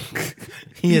coming.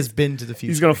 He has been to the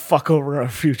future. He's gonna fuck over our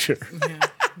future.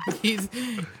 He's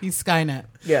Skynet.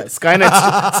 Yeah,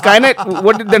 Skynet.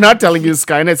 What they're not telling you is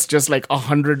Skynet's just like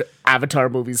 100 Avatar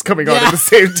movies coming out at the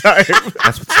same time.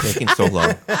 That's what's taking so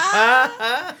long.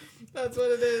 That's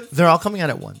what it is. They're all coming out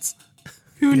at once.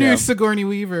 Who knew Sigourney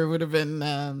Weaver would have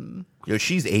been? Yo,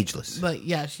 she's ageless. But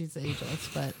yeah, she's ageless,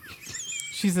 but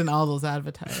she's in all those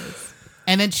avatars.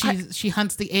 And then she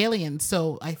hunts the aliens,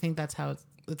 so I think that's how it's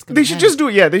going to They should just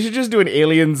do They should just do an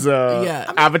Aliens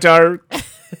Yeah. Avatar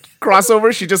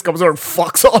crossover. She just comes over and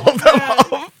fucks all of them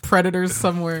up. Predators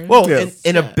somewhere. Well, Yeah.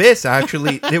 in Abyss,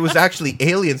 actually, there was actually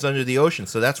aliens under the ocean,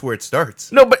 so that's where it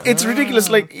starts. No, but it's ridiculous.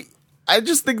 Like, I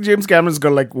just think James Cameron's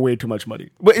got like way too much money.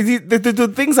 But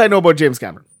the things I know about James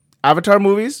Cameron, Avatar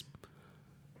movies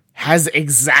has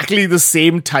exactly the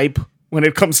same type when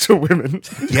it comes to women.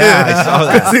 Yeah, I saw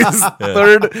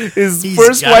that. His He's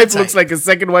first got a wife type. looks like his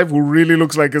second wife, who really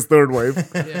looks like his third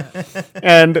wife, Yeah.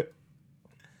 and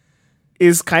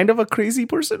is kind of a crazy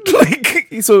person. Like,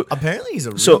 so Apparently, he's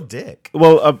a real dick.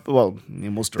 well,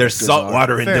 most There's directors salt are.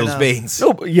 water in Fair those enough. veins.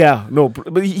 No,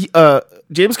 but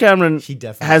James Cameron He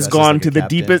definitely has dresses gone like a to the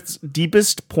captain.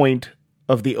 deepest point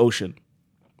of the ocean,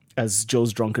 as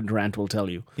Joe's drunken rant will tell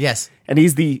you, Yes. and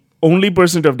he's the only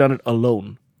person to have done it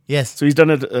alone. Yes. So he's done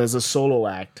it as a solo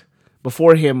act.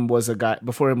 Before him was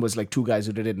like two guys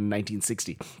who did it in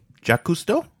 1960. Jacques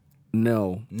Cousteau?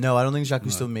 No, No, I don't think Jacques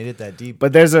Cousteau made it that deep.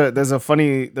 but there's a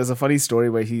funny story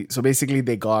where basically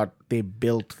they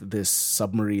built this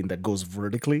submarine that goes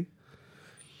vertically,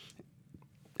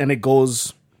 and it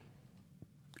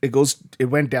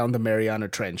went down the Mariana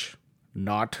Trench,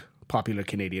 not popular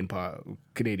Canadian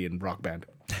rock band,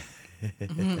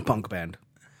 punk band,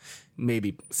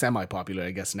 maybe semi-popular,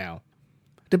 I guess now.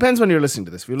 Depends when you're listening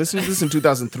to this. If you're listening to this in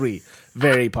 2003,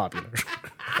 very popular.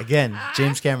 Again,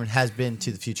 James Cameron has been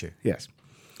to the future. Yes.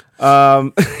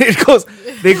 It goes.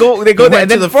 They go He there, went and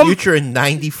to then the from future in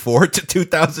 94 to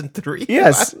 2003?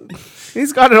 yes,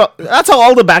 he's got it. All. That's how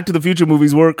all the Back to the Future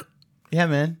movies work. Yeah,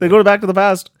 man. They go to Back to the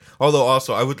Past. Although,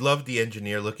 also, I would love the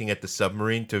engineer looking at the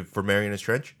submarine for Marianas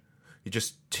Trench. He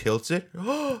just tilts it.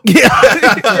 Yeah.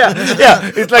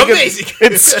 It's like Amazing.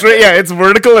 it's straight. Yeah, it's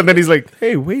vertical, and then he's like,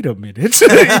 "Hey, wait a minute." He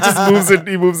just moves it.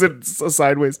 He moves it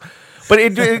sideways. But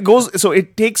it goes. So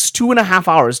it takes 2.5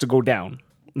 hours to go down.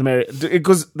 It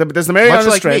goes. There's the Marianas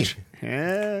Much like Trench. me.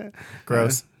 Yeah.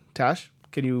 Gross. Tash,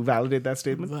 can you validate that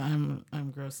statement?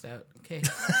 I'm grossed out. Okay.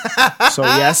 So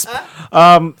yes.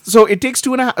 So it takes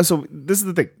 2.5. So this is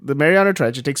the thing. The Mariana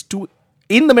Trench. It takes two.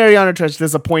 In the Mariana Trench,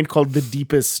 there's a point called the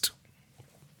deepest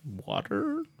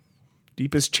water,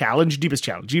 deepest challenge, deep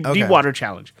water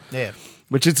challenge. Yeah.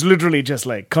 Which it's literally just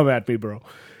like, come at me, bro.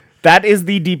 That is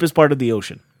the deepest part of the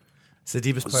ocean. It's the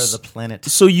deepest part of the planet.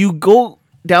 So you go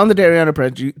down the Dariana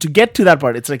Trench to get to that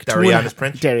part. It's like Dariana's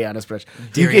Trench? Dariana's Trench.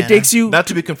 Dariana. It takes you. Not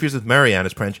to be confused with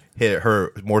Mariana's Trench,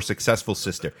 her more successful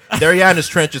sister. Dariana's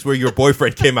Trench is where your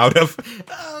boyfriend came out of.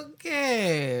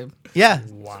 Okay. Yeah.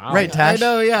 Wow. Right, Tash. I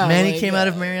know, yeah, Manny like, came out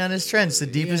of Mariana's Trench, the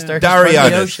deepest, Yeah. darkest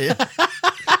part of the Dariana's. ocean.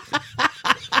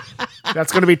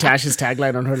 That's going to be Tash's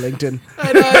tagline on her LinkedIn.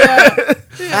 I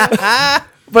know, yeah.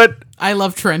 But I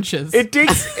love trenches. It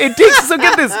takes. So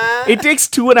get this. It takes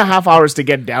 2.5 hours to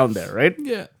get down there, right?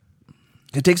 Yeah.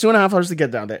 It takes 2.5 hours to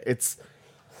get down there. It's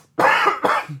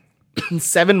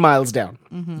 7 miles down.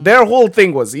 Mm-hmm. Their whole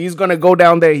thing was he's gonna go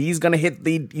down there. He's gonna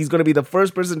be the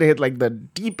first person to hit like the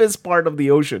deepest part of the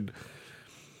ocean.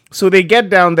 So they get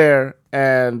down there,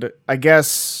 and I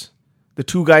guess the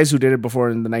two guys who did it before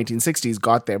in the 1960s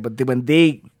got there. But when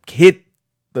they hit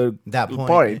that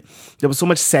point, there was so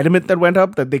much sediment that went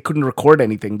up that they couldn't record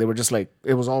anything. They were just like,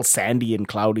 it was all sandy and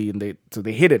cloudy, and so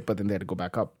they hit it, but then they had to go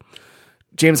back up.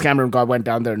 James Cameron went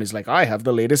down there and he's like, I have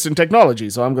the latest in technology,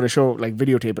 so I'm going to show like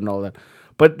videotape and all that.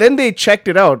 But then they checked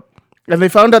it out, and they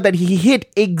found out that he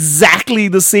hit exactly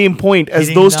the same point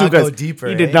as those two guys. He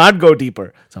did not go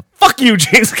deeper. So fuck you,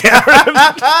 James Cameron.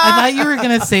 I thought you were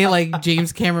gonna say like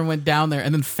James Cameron went down there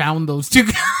and then found those two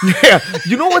guys. Yeah,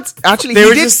 you know what's actually they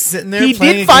were just sitting there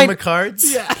playing a game of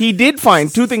cards. Yeah. He did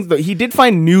find two things though. He did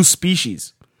find new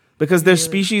species because there's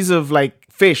species of like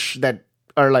fish that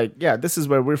are like, yeah, this is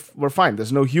where we're fine.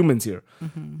 There's no humans here.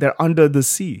 Mm-hmm. They're under the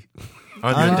sea.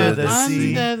 Under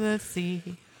the sea.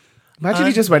 Imagine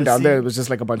he just went down there. It was just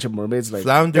like a bunch of mermaids. Like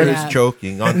flounders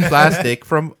choking on plastic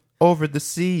from over the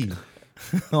sea.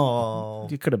 Oh,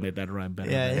 you could have made that rhyme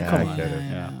better. Yeah, come on.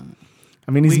 Yeah.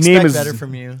 I mean, his we name is better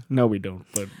from you. No, we don't.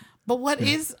 But what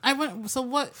is? I went. So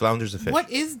what? Flounders of fish. What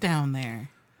is down there?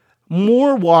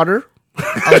 More water.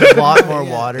 A lot more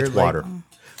water. It's like, water.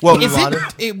 Well, is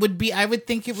it? It would be. I would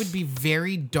think it would be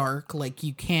very dark. Like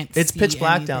you can't. It's see pitch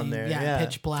black anything. down there. Yeah,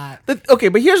 pitch black. Okay,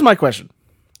 but here's my question.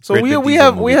 So Great we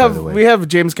Diesel movie, by the way. have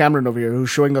James Cameron over here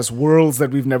who's showing us worlds that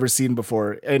we've never seen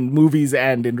before in movies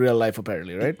and in real life,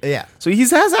 apparently, right? Yeah. So he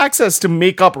has access to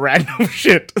make up random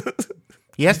shit.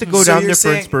 He has to go down there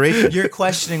for inspiration. You're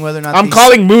questioning whether or not I'm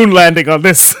calling moon landing on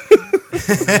this.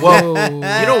 Well,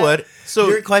 you know what? So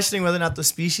you're questioning whether or not the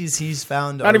species he's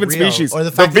found not are even real, species, or the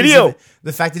the fact video,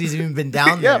 the fact that he's even been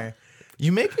down Yeah. there.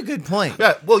 You make a good point.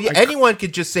 yeah, well, anyone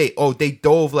could just say, "Oh, they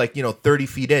dove 30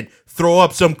 feet in, throw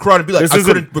up some crud, and be like, I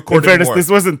couldn't record in fairness, anymore." this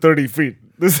wasn't 30 feet.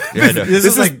 This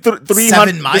is like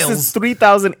 7 miles. This is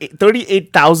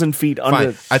 38,000 feet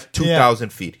under. Fine, at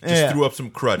 2,000 feet, just Yeah. threw up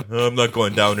some crud. I'm not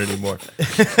going down anymore.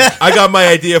 I got my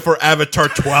idea for Avatar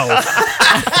 12.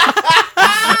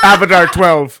 Avatar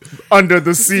 12, Under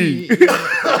the Sea.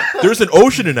 There's an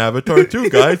ocean in Avatar too,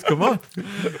 guys. Come on.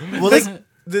 Well, like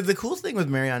the cool thing with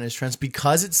Marianas Trench,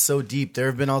 because it's so deep, there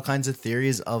have been all kinds of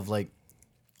theories of like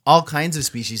all kinds of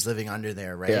species living under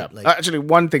there, right? Yeah. Like, Actually,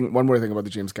 one more thing about the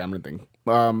James Cameron thing.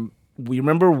 We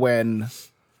remember when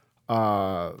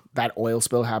that oil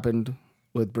spill happened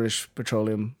with British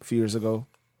Petroleum a few years ago.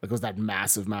 Like, it was that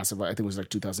massive. I think it was like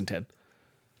 2010.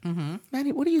 Mm-hmm.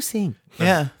 Manny, what are you saying?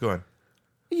 yeah. Go on.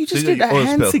 You just So did the oil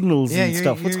hand spill. signals Yeah, and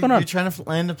stuff. What's going on? You're trying to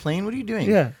land a plane? What are you doing?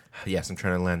 Yeah. Yes, I'm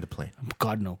trying to land a plane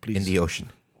God, no, please. in the ocean.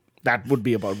 That would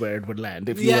be about where it would land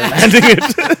if you Yeah. were landing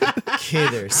it. Okay,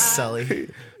 there, Sully.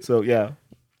 So, yeah.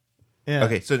 Yeah.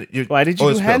 Okay, so Why did you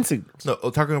oil do spill. hand signals? No,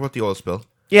 talking about the oil spill.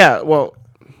 Yeah, well,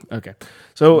 okay.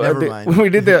 So Never mind.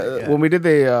 when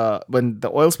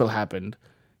the oil spill happened,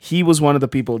 he was one of the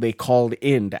people they called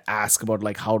in to ask about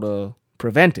like how to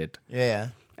prevent it. Yeah.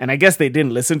 And I guess they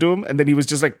didn't listen to him, and then he was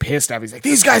just like pissed off. He's like,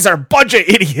 "These guys are a bunch of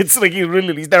idiots! Like,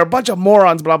 they're a bunch of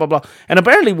morons!" Blah blah blah. And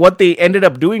apparently, what they ended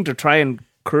up doing to try and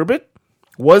curb it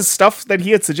was stuff that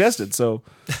he had suggested. So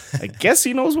I guess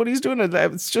he knows what he's doing. And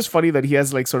it's just funny that he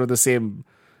has like sort of the same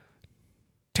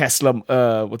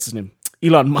Tesla, what's his name,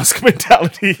 Elon Musk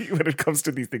mentality when it comes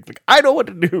to these things. Like, I know what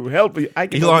to do. Help me. I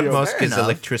can help Elon you. Musk Fair is enough.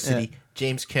 electricity.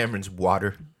 James Cameron's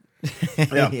water.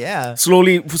 Yeah.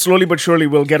 Slowly but surely,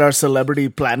 we'll get our celebrity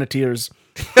planeteers.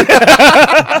 And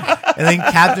then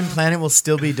Captain Planet will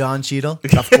still be Don Cheadle.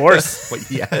 Of course. But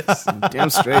yes. Damn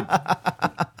straight.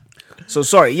 So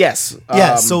sorry. Yes.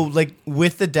 Yeah, so like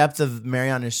with the depth of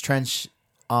Marianas Trench,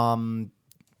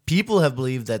 people have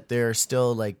believed that there are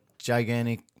still like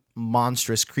gigantic,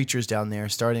 monstrous creatures down there.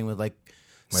 Starting with like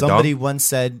somebody once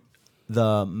said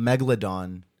the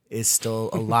megalodon is still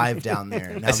alive down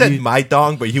there. Now, I said my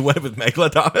dong, but you went with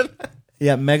megalodon.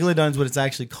 yeah, megalodon is what it's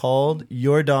actually called.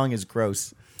 Your dong is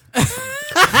gross.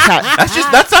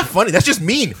 That's not funny. That's just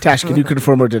mean. Tash, can you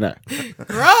confirm or deny?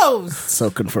 Gross. So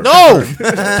confirm. No,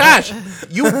 Tash,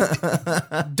 you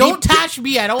Don't tash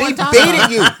me. I don't they want to talk about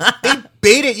baited you. They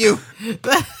baited you.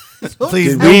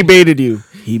 Please, We baited you.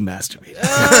 He masturbated.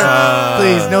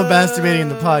 please, no masturbating in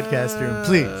the podcast room,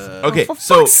 please. Okay, For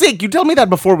so fuck's sake, you tell me that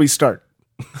before we start.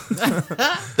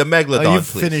 the megalodon, You've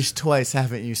please. finished twice,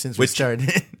 haven't you, since we Which-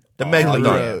 started? The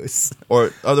megalodon, Gross.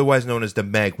 or otherwise known as the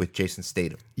Meg with Jason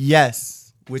Statham.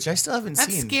 Yes, which I still haven't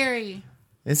That's seen. scary.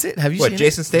 Is it? Have you What, seen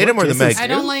Jason Statham or the Meg? I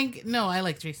don't like. No, I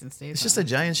like Jason Statham. It's just a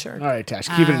giant shark. All right, Tash,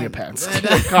 keep it in your pants. I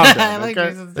Calm down, I like okay?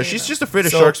 Jason No, Statham. she's just afraid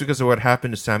of So- sharks because of what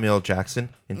happened to Samuel L. Jackson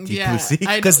in Deep Blue Sea.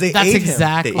 Because they That's ate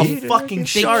exactly. him. They A ate him. fucking They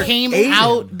shark came ate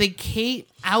out. him. They came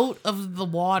out of the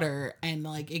water and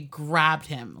like it grabbed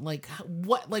him. Like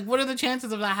what? Like what are the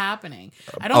chances of that happening?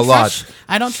 I don't A lot. trust.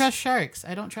 I don't trust sharks.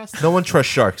 I don't trust. No one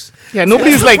trusts sharks. Yeah, That's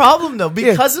nobody's the like, problem though,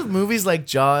 because of movies like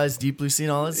Jaws, Deep Blue Sea,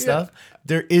 and all that stuff.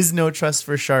 There is no trust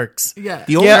for sharks. Yeah.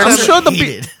 The only yeah, I'm time- sure the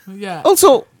Hated. Yeah.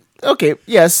 also, okay,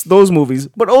 yes, those movies,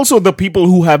 but also the people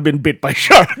who have been bit by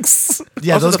sharks.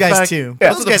 Yeah, Also those the guys fact- too.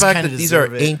 Also Those the guys fact kinda that these are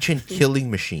deserve it. ancient killing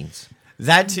machines.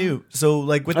 That too. So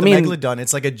like with I the mean- megalodon,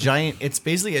 it's like a giant. It's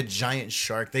basically a giant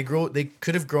shark. They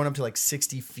could have grown up to like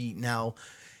 60 feet. Now,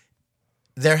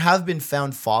 there have been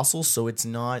found fossils, so it's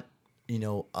not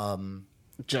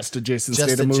Just a Jason just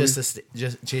Statham movie.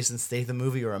 just Jason Statham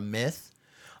movie or a myth.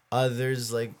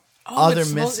 There's like Oh, other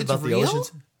it's myths it's about the real?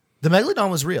 oceans. The megalodon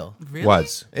was real. Really?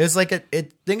 Was. It was like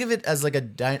think of it as like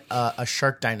a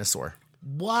shark dinosaur.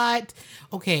 What?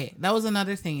 Okay, that was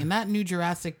another thing. In that new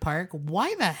Jurassic Park,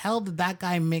 why the hell did that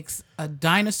guy mix a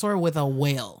dinosaur with a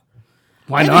whale?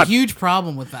 Why I had not? a huge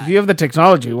problem with that. If you have the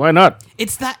technology, why not?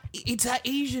 It's that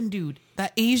Asian dude.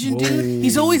 That Asian dude.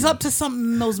 He's always up to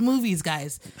something in those movies,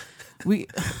 guys.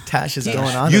 Tash is going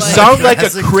on. You about sound like a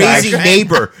Jurassic crazy Park.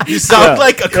 neighbor. You sound Yeah.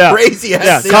 like a Yeah. crazy ass.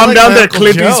 Yeah, sound calm like down my there, Uncle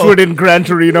Clint Joe. Eastwood in Gran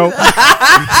Torino.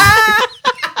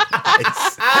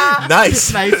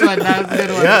 Nice. Nice one. That was a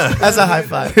good one. Yeah. That's a high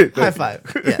five. High five.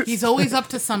 Yes. He's always up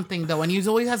to something though, and he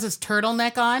always has his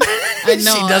turtleneck on. I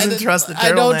know. She doesn't trust the I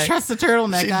don't turtleneck. trust the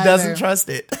turtleneck. She either. doesn't trust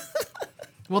it.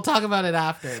 We'll talk about it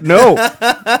after. No.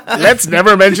 Let's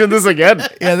never mention this again.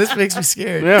 Yeah, this makes me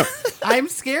scared. Yeah. I'm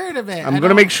scared of it. I'm going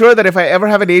to make sure that if I ever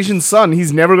have an Asian son,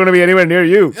 he's never going to be anywhere near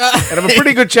you. And I have a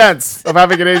pretty good chance of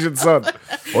having an Asian son.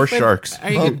 Or sharks. Are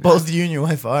you Both you and your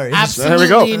wife are. absolutely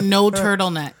There we go. no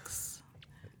turtlenecks?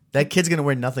 That kid's gonna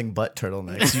wear nothing but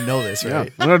turtlenecks. You know this, Yeah.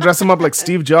 right? I'm going to dress him up like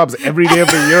Steve Jobs every day of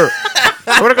the year.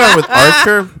 I would have gone with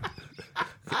Archer.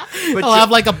 But I'll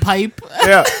have like a pipe.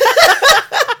 Yeah.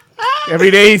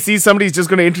 Every day he sees somebody, he's just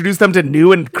going to introduce them to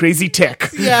new and crazy tech.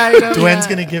 Yeah, I know. Dwayne's yeah.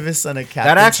 gonna give his son a cap.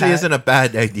 that actually isn't a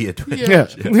bad idea. Yeah.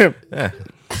 Yeah.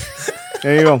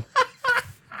 There you go.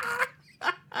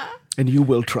 And you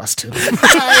will trust him.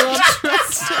 I will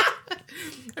trust it.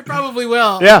 I probably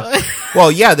will. Yeah.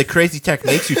 Well, yeah, the crazy tech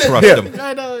makes you trust Yeah. them.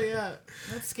 I know. Yeah,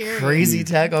 that's scary. crazy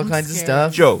tech, all kinds of scared.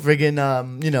 stuff. Joe. Friggin',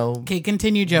 Okay,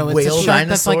 continue, Joe. It's Whale a shark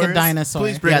that's like a dinosaurs? dinosaur.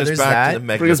 Please bring Yeah, us there's back to that.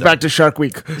 the Bring us Megalodon. back to Shark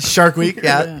Week. Shark Week.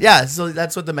 Yeah. So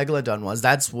that's what the megalodon was.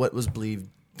 That's what was believed.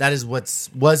 That is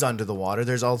was under the water.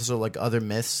 There's also like other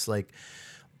myths, like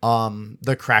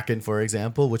the Kraken, for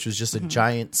example, which was just a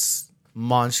giant,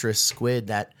 monstrous squid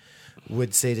that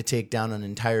would say to take down an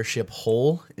entire ship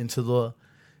whole into the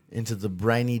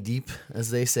briny deep,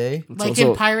 as they say. Like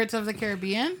also- in Pirates of the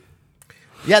Caribbean.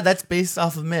 Yeah, that's based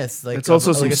off of myth. Like It's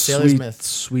also like some a sailor's sweet, myth,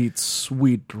 sweet,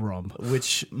 sweet rum.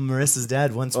 which Marissa's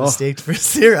dad once mistaked for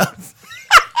syrup.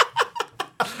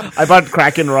 I brought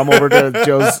Kraken rum over to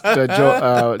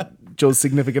Joe's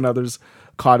significant other's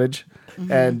cottage,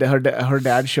 and her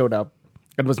dad showed up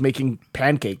and was making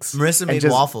pancakes. Marissa And made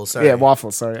waffles, sorry. Yeah,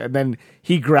 waffles. Sorry, and then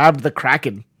he grabbed the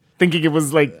Kraken, thinking it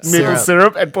was like maple Syrup.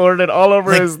 syrup, and poured it all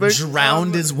over his Like thing.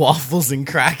 drowned his waffles in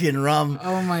Kraken rum.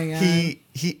 Oh my god.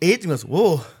 He ate and goes,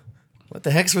 whoa, what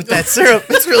the heck's with that syrup?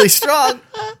 It's really strong.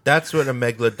 That's what a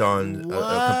megalodon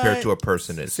compared to a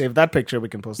person is. Save that picture. We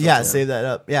can post. That Yeah, somewhere. save that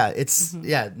up. Yeah,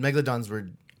 megalodons were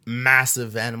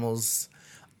massive animals.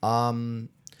 I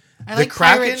the like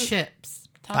Kraken- pirate ships.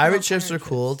 Talk Pirate about ships are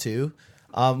cool too.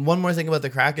 One more thing about the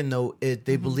Kraken, though,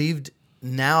 they believed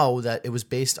now that it was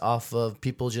based off of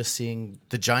people just seeing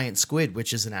the giant squid,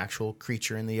 which is an actual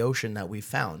creature in the ocean that we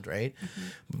found, right?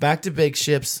 Back to big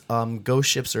ships, ghost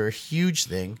ships are a huge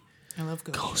thing. I love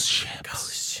ghost.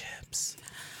 Ghost ships.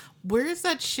 Where is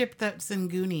that ship that's in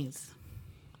Goonies?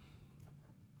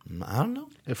 I don't know.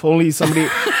 If only somebody.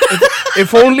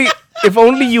 if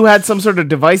only you had some sort of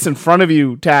device in front of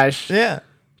you, Tash, Yeah.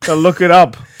 to look it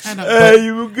up. I don't.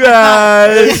 you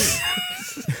guys.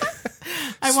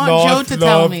 I want Joe to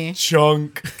tell me.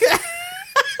 Chunk.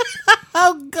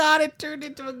 Oh God! It turned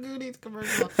into a Goonies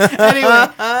commercial. Anyway,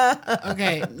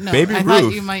 okay. No, Baby I thought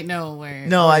Ruth. you might know where.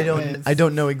 No, where I it don't. is. I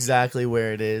don't know exactly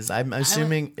where it is. I'm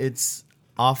assuming it's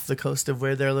off the coast of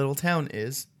where their little town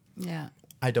is. Yeah.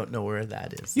 I don't know where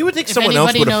that is. You would think If someone else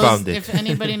anybody would have knows, found it. if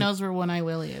anybody knows where One Eye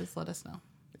Willie is, let us know.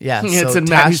 Yeah, It's so in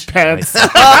Matthew's pants.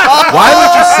 Why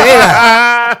would you say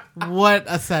that? What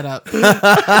a setup!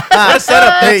 That's set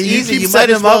up. Hey, That's you easy. keep You might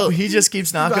setting as him well. up. He just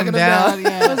keeps knocking him Knocking him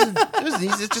down. Yeah. It was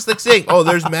It's just like saying, "Oh,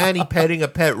 there's Manny petting a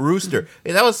pet rooster."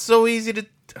 Hey, that was so easy to.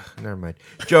 Never mind,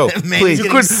 Joe. Please,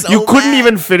 You couldn't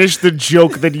even finish the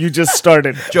joke that you just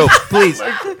started. Joe, please.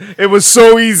 It was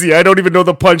so easy. I don't even know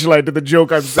the punchline to the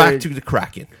joke I'm saying. Back to the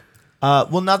Kraken.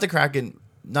 Well, not the Kraken,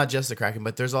 not just the Kraken,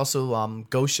 but there's also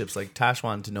ghost ships like Tash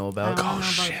wanted to know about.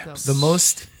 Ghost ships. The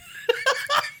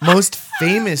most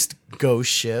famous ghost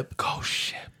ship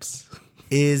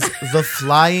is the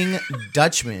Flying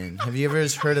Dutchman. Have you ever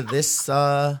heard of this?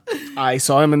 I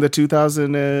saw him in the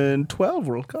 2012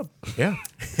 World Cup. Yeah.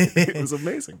 It was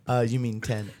amazing. You mean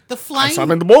 10? The I flying saw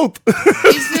him in the boat.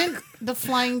 isn't the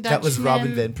Flying Dutchman. That was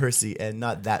Robin Van Persie and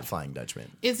not that Flying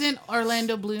Dutchman. Isn't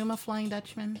Orlando Bloom a Flying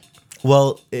Dutchman?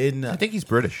 Well, I think he's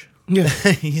British.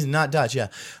 he's not Dutch, yeah.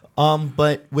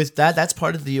 But with that's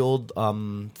part of the old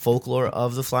folklore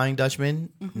of the Flying Dutchman.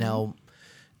 Mm-hmm. Now,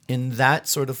 in that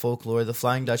sort of folklore, the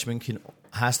Flying Dutchman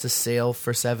has to sail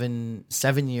for seven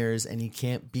years, and he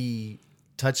can't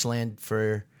touch land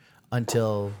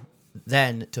until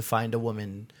then to find a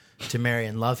woman to marry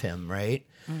and love him, right?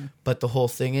 But the whole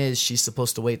thing is she's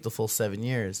supposed to wait the full 7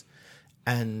 years.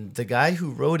 And the guy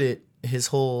who wrote it, his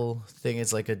whole thing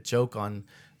is like a joke on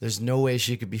there's no way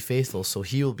she could be faithful, so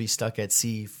he will be stuck at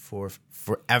sea for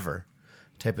forever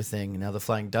type of thing. Now the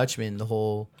Flying Dutchman, the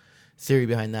whole theory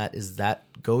behind that is that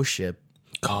ghost ship.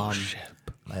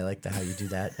 I like how you do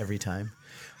that every time.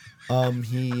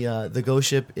 The ghost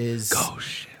ship is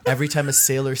every time a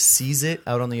sailor sees it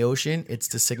out on the ocean, it's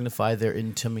to signify their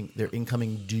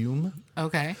incoming doom.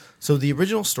 Okay. So the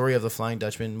original story of the Flying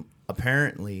Dutchman,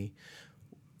 apparently,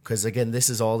 because again, this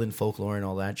is all in folklore and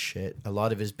all that shit. A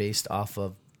lot of it is based off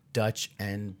of Dutch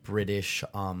and British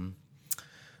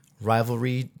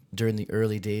rivalry during the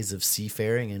early days of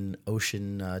seafaring and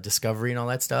ocean discovery and all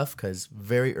that stuff. Because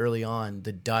very early on,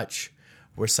 the Dutch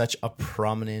were such a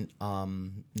prominent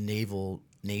naval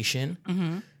nation,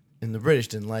 and the British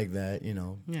didn't like that.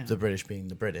 The British being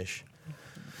the British.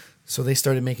 So they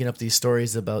started making up these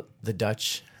stories about the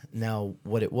Dutch. Now,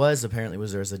 what it was apparently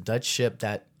was there was a Dutch ship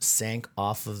that sank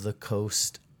off of the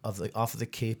coast off of the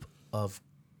Cape of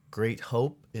Great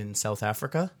Hope in South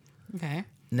Africa. Okay.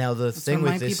 Now the That's thing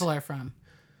where with my this, people are from.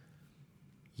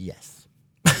 yes,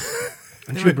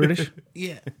 Aren't you British?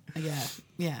 Yeah.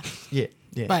 yeah.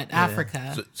 But yeah.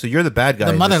 Africa, So you're the bad guy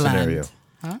the in motherland, this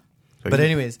scenario. huh? But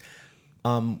anyways,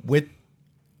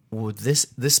 with this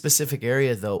specific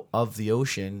area though of the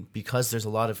ocean, because there's a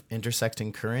lot of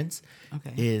intersecting currents,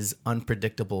 is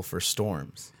unpredictable for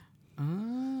storms.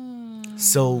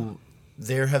 So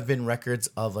there have been records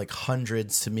of like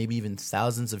hundreds to maybe even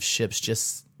thousands of ships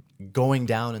just going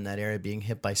down in that area, being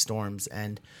hit by storms,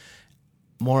 and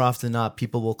more often than not,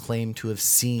 people will claim to have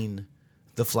seen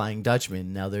the Flying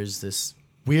Dutchman. Now there's this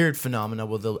weird phenomena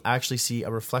where they'll actually see a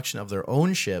reflection of their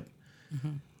own ship,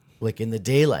 like in the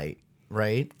daylight,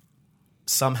 right?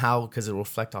 Somehow, because it will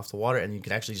reflect off the water, and you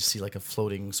can actually just see like a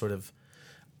floating sort of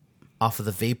off of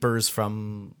the vapors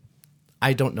from.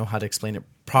 I don't know how to explain it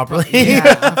properly.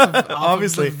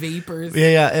 Obviously, vapors.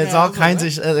 Yeah, it's all kinds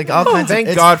of like all kinds. Thank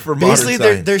of, God for modern basically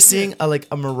science. they're seeing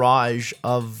a mirage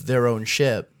of their own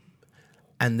ship,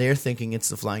 and they're thinking it's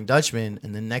the Flying Dutchman,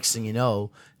 and the next thing you know,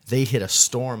 they hit a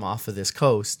storm off of this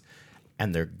coast,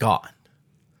 and they're gone.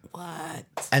 What?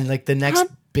 And like the next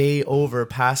bay over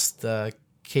past the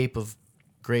Cape of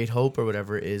Great Hope or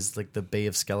whatever is like the Bay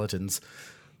of Skeletons.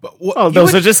 But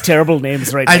Those are just terrible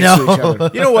names right I next to know. each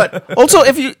other. You know what? Also,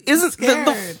 if you isn't Scared.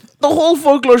 the whole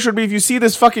folklore should be if you see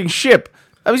this fucking ship,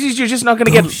 obviously you're just not going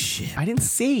to get. Ship. I didn't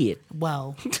say it.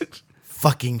 Well,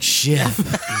 Fucking ship.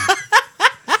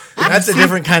 That's a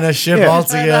different kind of ship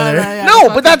altogether. No,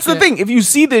 but that's the thing. If you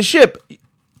see this ship,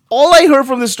 all I heard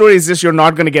from this story is just you're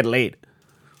not going to get laid.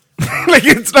 Like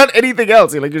it's not anything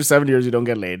else. You're 7 years, you don't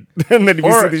get laid, and then if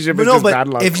you see the ship, it's just bad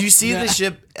luck. If you see the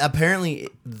ship, apparently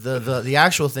the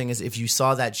actual thing is if you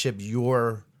saw that ship,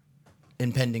 your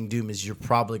impending doom is you're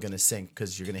probably going to sink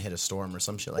because you're going to hit a storm or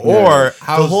some shit like that. Or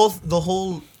the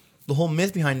whole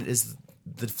myth behind it is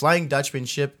the Flying Dutchman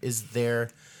ship is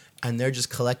there, and they're just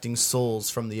collecting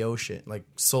souls from the ocean, like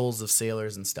souls of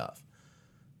sailors and stuff,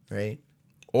 right?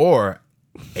 Or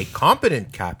a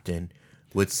competent captain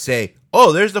would say,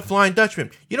 "Oh, there's the Flying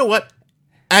Dutchman. You know what?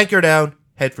 Anchor down,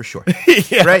 head for shore."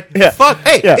 Right? Yeah. Fuck.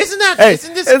 Hey, Yeah. isn't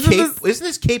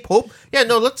this Cape Hope? Yeah.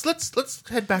 No. Let's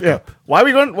head back Yeah. up. Why are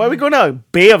we going now?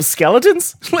 Bay of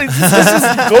Skeletons? Like, let's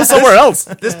just go somewhere else.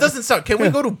 This doesn't sound. Can we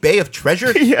go to Bay of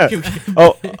Treasure? Yeah. Bay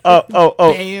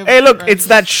of Hey, look, Treasure. it's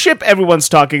that ship everyone's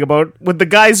talking about with the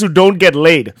guys who don't get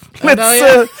laid. Let's.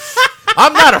 yeah.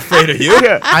 I'm not afraid of you.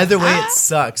 Yeah. Either way, it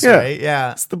sucks, Yeah. right?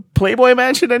 Yeah. It's the Playboy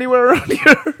Mansion anywhere around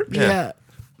here. Yeah.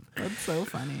 That's so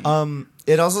funny.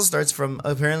 It also starts from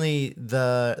apparently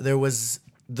there was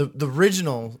the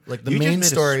original, like the You main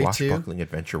just made story a too swashbuckling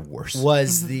adventure worse.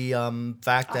 was the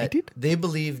fact that did? they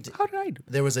believed How did I do?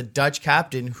 there was a Dutch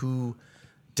captain who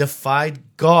defied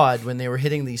God when they were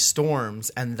hitting these storms,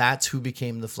 and that's who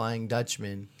became the Flying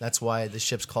Dutchman. That's why the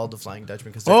ship's called the Flying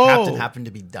Dutchman, because their captain happened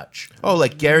to be Dutch. Oh,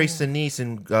 like Gary Sinise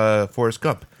in Forrest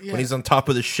Gump when he's on top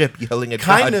of the ship yelling at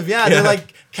Kind God. of, yeah. They're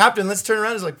like, Captain, let's turn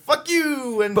around. He's like, fuck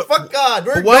you and fuck God.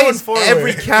 We're But why going is forward.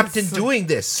 every captain doing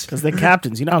this? Because they're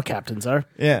captains. You know how captains are.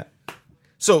 Yeah,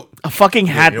 So A fucking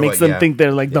hat you know makes what, them yeah. think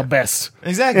they're like the best.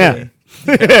 exactly.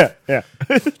 Yeah.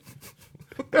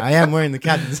 I am wearing the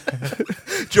captain's.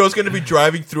 Joe's going to be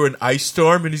driving through an ice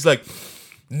storm, and he's like,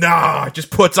 "Nah," just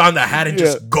puts on the hat and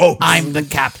just goes. I'm the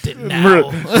captain now.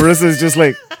 Marissa's just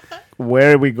like,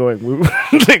 where are we going?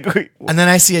 And then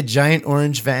I see a giant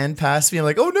orange van pass me. I'm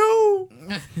like, oh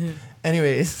no.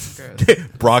 Anyways.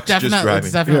 Brock's just It's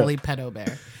driving. definitely pedo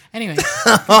bear. Anyway,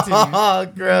 continue. Oh,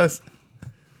 gross.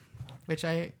 Which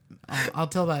I'll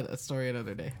tell that story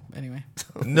another day. Anyway,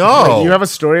 No, You have a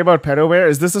story about pedo bear?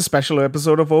 Is this a special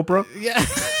episode of Oprah? yeah,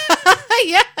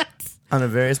 yes, On a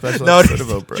very special no, episode of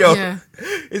Oprah. Joe. yeah.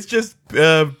 It's just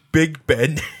Big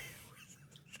Ben.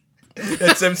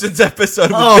 That Simpsons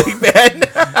episode of Big Ben.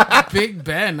 Big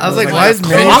Ben. I was like, What why a is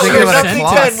Mary clock thinking or about a something,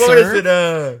 clock? Ben, what sir?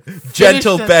 is it?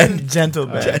 Gentle Finish Ben. that Gentle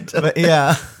man. But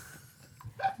yeah.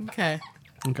 Okay,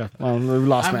 Okay. Well, we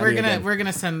lost Maddie again. we're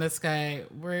gonna send this guy.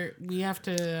 We have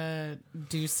to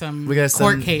do some We gotta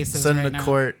court send, cases send right him to now.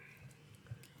 court.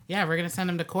 Yeah, we're gonna send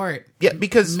him to court. Yeah,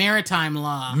 because Maritime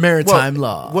law. Maritime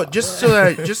law. What? Just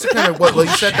to kind of well, you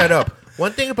set that up.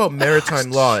 One thing about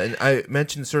maritime law, and I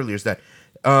mentioned this earlier, is that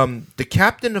the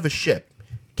captain of a ship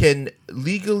can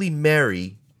legally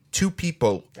marry two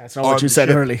people. That's not what you said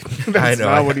earlier. That's I know.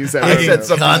 not what you said I earlier. said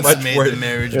something much Consummate worse. the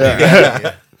marriage.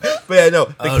 Yeah. But yeah, no.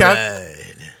 The All captain. right.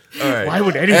 All right. Why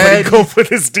would anybody And go for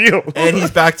this deal? And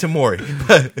he's back to Maury.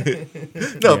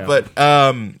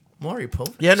 Maury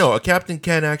Pope. Yeah, no, a captain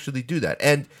can actually do that.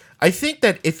 And I think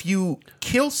that if you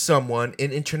kill someone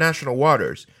in international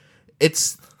waters,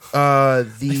 it's I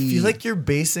feel like you're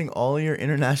basing all your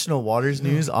international waters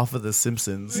news off of The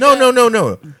Simpsons. No.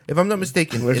 If I'm not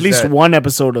mistaken, Or at is least that- one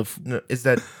episode of. no, is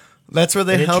that That's where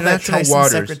they In held that international Tyson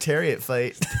waters. Secretariat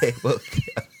fight. hey, look.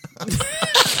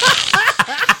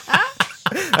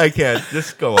 I can't.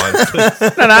 Just go on.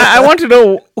 And I want to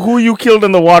know who you killed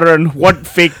in the water and what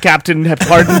fake captain had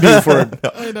pardoned you for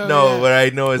it. No, what I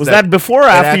know is Was that before or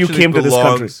it after you actually came to this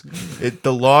country?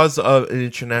 The laws of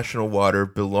international water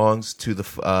belongs to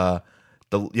the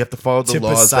you have to follow the To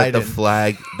laws that the Poseidon.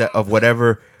 flag that of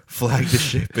whatever flag the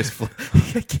ship is.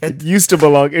 I can't. It used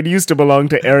to belong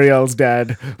to Ariel's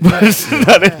dad, but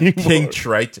not anymore. King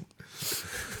Triton.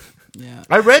 Yeah.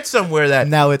 I read somewhere that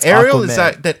Now it's Ariel is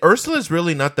Aquaman. that Ursula is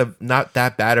really not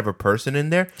that bad of a person in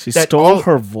there. She that stole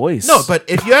her voice. No, but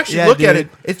if you actually Yeah, look at dude.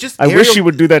 it, it's just I Ariel, wish she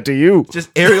would do that to you. Just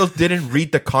Ariel didn't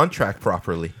read the contract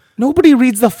properly. Nobody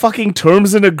reads the fucking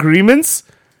terms and agreements.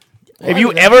 Have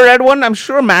you ever read one? I'm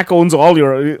sure Mac owns all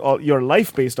your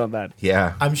life based on that.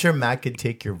 Yeah. I'm sure Matt could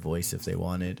take your voice if they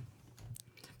wanted.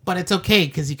 But it's okay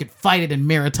because you could fight it in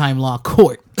maritime law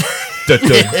court. Dun,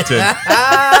 dun, dun.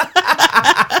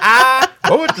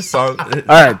 What was the song?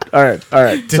 All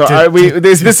right. So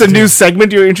is this a new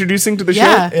segment you're introducing to the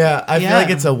Yeah. show? Yeah, I feel Yeah. like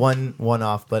it's a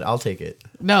one-off, but I'll take it.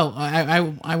 No,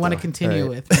 I want to continue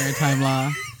with maritime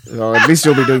law. Well, at least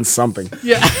you'll be doing something.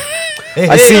 Yeah.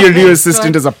 I see your new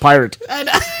assistant is a pirate.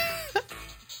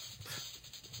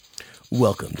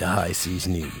 Welcome to High Seas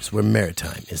News, where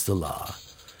maritime is the law.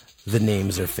 The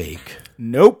names are fake.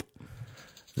 Nope.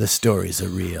 The stories are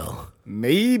real.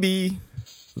 Maybe.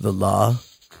 The law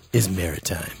is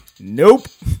maritime. Nope.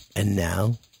 And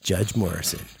now, Judge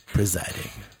Morrison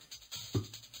presiding.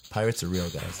 Pirates are real,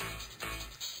 guys.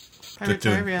 Pirates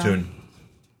are real. Tune.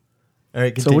 All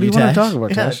right, So what do you want to Tash. talk about,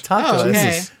 Yeah, Tash? talk to Oh, us.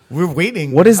 okay. We're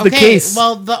waiting. What is the Okay, case?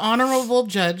 well, the honorable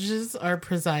judges are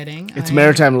presiding. It's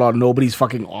maritime law. Nobody's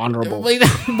fucking honorable. Wait,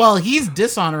 well, he's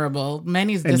dishonorable.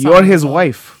 Manny's And dishonorable. you're his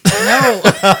wife. No,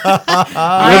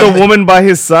 You're the woman by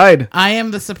his side. I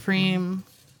am the supreme.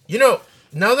 You know,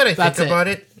 now that I That's think it. about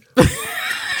it,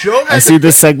 Joe I has see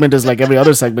this segment is like every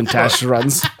other segment Tash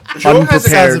runs. Joe has a-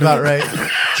 Sounds Unprepared. about right.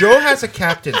 Joe has a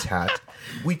captain's hat.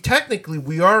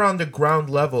 We are on the ground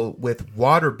level with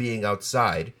water being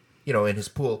outside, in his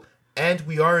pool, and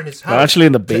we are in his house. We're actually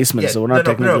in the basement, so we're not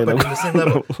technically but the- in the same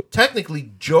level.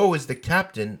 Technically, Joe is the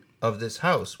captain of this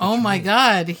house. Oh my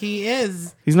God, he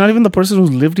is. He's not even the person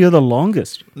who's lived here the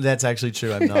longest. That's actually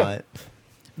true. I'm not.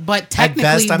 But best,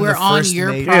 technically, I'm we're the on first your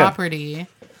mate. property.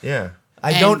 Yeah.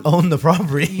 I don't own the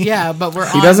property. Yeah, but we're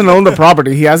He doesn't own the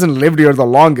property. He hasn't lived here the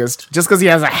longest. Just because he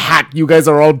has a hat, you guys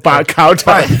are all cowed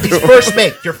Fine, he's first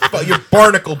mate. You're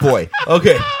barnacle boy.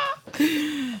 Okay.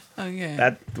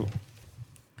 Okay.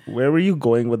 Where were you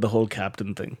going with the whole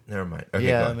captain thing? Never mind. Okay,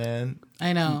 Yeah, go on. man.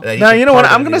 I know. Now, you know what?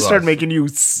 I'm going to start making you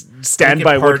stand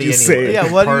by what you say.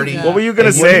 Yeah, what do you- What were you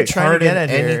going to What are you say? trying to get at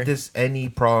here? Any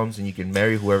problems, and you can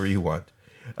marry whoever you want.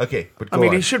 Okay, but I go mean,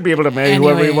 on. he should be able to marry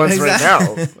whoever he Anyway. wants right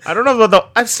now. I don't know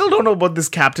about I still don't know about this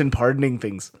captain pardoning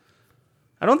things.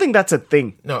 I don't think that's a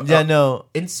thing. No, Yeah, no.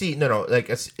 no. Like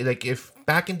if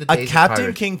back in the A days, of captain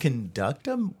pirates- can conduct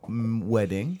a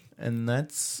wedding, and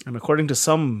that's And according to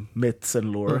some myths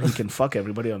and lore, he can fuck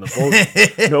everybody on the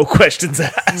boat. No questions Oh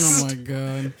asked. my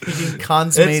god.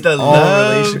 consummate the all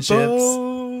love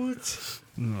relationships.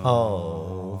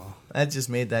 Oh, that just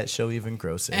made that show even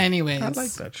grosser. Anyways, I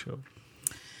like that show.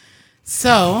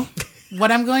 so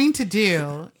what I'm going to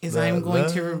do is I'm going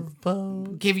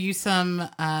to give you some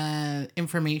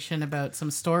information about some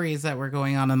stories that were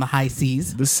going on in the high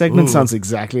seas. This segment sounds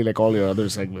exactly like all your other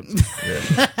segments.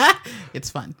 It's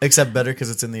fun. Except better because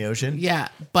it's in the ocean. Yeah,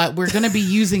 but we're going to be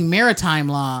using maritime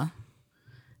law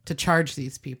to charge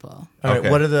these people. All right. Okay.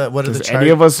 What are the Does any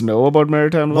of us know about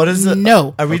maritime law? What is the?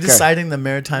 No. Are we Okay. deciding the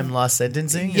maritime law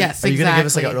sentencing? Yes, Are you going to give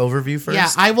us like an exactly. overview first? Yeah,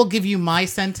 I will give you my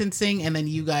sentencing, and then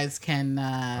you guys can. All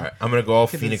right, I'm gonna go all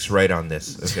Phoenix Wright on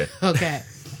this. Okay, Okay.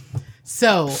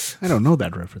 So I don't know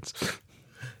that reference.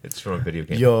 it's from a video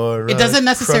game. You're it doesn't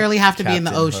necessarily crook have to be in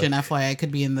the Captain ocean. Hook. FYI, it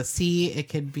could be in the sea. It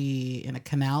could be in a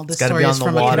canal. This gotta story be is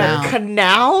on the from water. a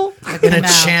canal. Canal? in a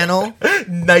Canal. channel.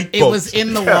 Night It was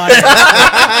in the water.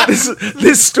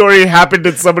 This story happened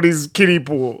at somebody's kiddie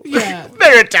pool. Yeah.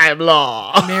 Maritime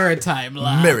law. Maritime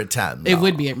law. Maritime. It law.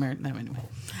 would be at maritime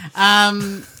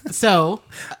anyway. So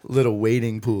Little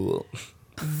wading pool.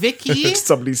 Vicky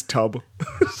Somebody's tub.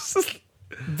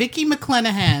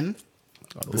 McClenahan.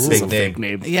 This Big is a fake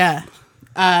name. name.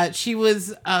 Yeah. She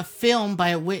was filmed by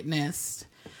a witness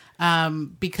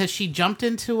because she jumped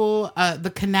into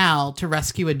the canal to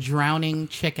rescue a drowning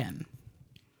chicken.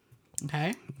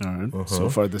 Okay. All right. So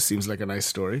far, this seems like a nice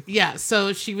story. Yeah.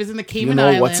 So she was in the You Cayman know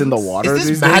Islands. what's in the water Is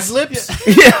these this Mad days?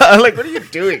 Libs? Yeah, like what are you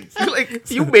doing? Like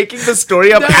you making the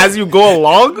story up as you go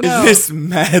along? Is this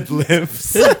Mad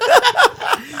Libs?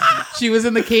 She was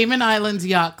in the Cayman Islands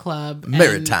Yacht Club. and-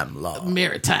 Maritime law.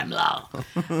 Maritime law.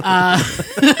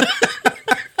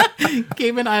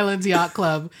 Cayman Islands Yacht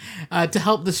Club to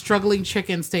help the struggling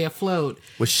chicken stay afloat.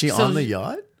 Was she So- on the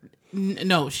yacht?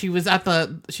 No, she was at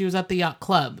the yacht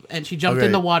club and she jumped Okay.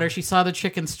 in the water. She saw the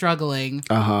chicken struggling.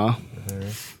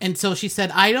 And so she said,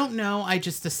 I don't know. I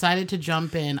just decided to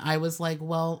jump in. I was like,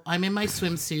 well, I'm in my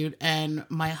swimsuit and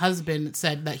my husband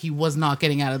said that he was not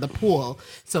getting out of the pool.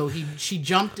 So she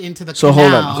jumped into the So canal.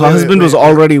 hold on. Her husband was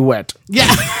already wet,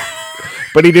 Yeah.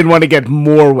 but he didn't want to get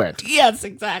more wet. Yes,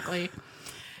 exactly.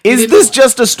 Is this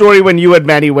just a story when you and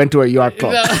Manny went to a yacht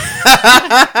club?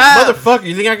 Motherfucker,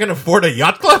 you think I can afford a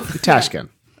yacht club? Tashkan.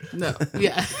 No.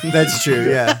 Yeah. That's true.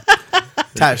 Yeah.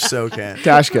 Tash so can.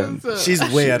 Tashkan. She's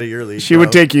way out of your league. She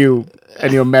would take you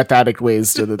and your meth addict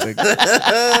ways to the thing.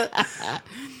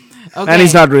 Okay. And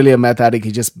he's not really a meth addict.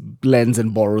 He just lends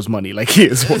and borrows money like he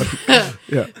is one.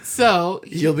 Yeah. So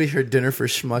You'll be her dinner for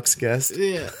schmucks guest.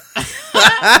 yeah.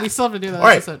 We still have to do that All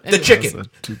right, episode. the Anyway. chicken. A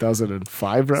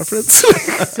 2005 reference.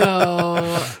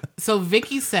 So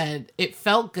Vicky said, it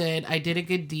felt good. I did a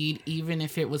good deed, even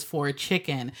if it was for a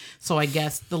chicken. So I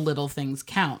guess the little things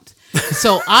count.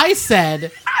 So I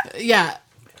said, yeah.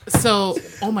 So,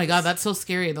 oh my God, that's so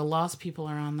scary. The lost people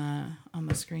are on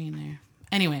the screen there.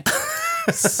 Anyway,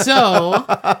 so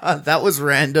That was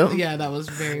random. yeah, that was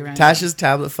very random. Tash's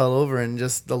tablet fell over and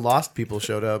just the lost people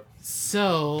showed up.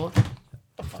 So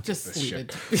just leave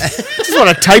it. Just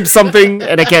want to type something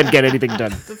and I can't get anything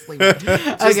done. Just leave it.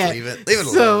 Okay. leave it. Leave it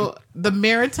alone. So the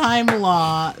maritime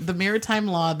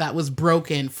law that was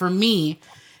broken for me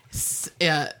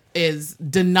is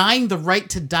denying the right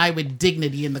to die with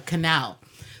dignity in the canal.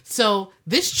 So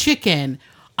this chicken,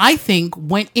 I think,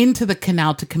 went into the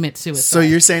canal to commit suicide. So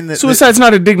you're saying that Suicide's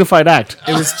not a dignified act.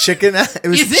 it was chicken? It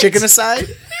was Is it? chicken aside?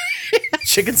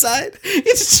 Chicken side?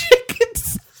 It's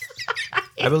chickens.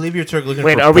 I believe you're looking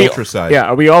Wait, for are we? Poultricide. Yeah,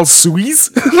 are we all Suis?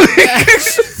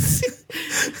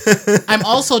 I'm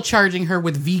also charging her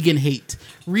with vegan hate.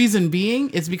 Reason being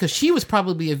is because she was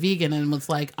probably a vegan and was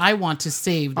like, I want to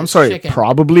save this I'm sorry, chicken.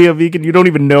 probably a vegan. You don't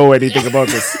even know anything about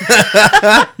this.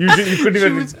 you couldn't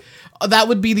even. That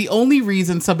would be the only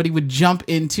reason somebody would jump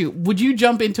into. Would you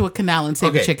jump into a canal and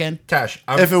save Okay, a chicken? Tash,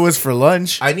 If it was for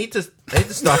lunch. I need to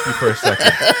stop you for a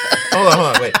second. hold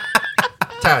on, wait.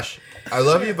 Tash, I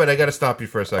love you, but I got to stop you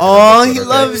for a second. Oh, on this he one,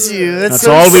 okay? loves you. That's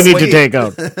so all we need to Wait. take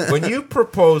out. When you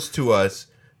proposed to us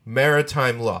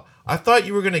maritime law, I thought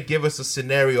you were going to give us a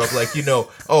scenario of like,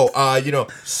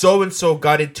 so and so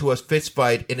got into a fist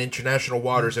fight in international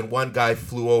waters and one guy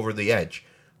flew over the edge.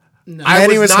 No.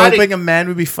 And he was not hoping a man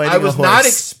would be fighting I was a horse. not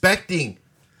expecting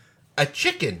a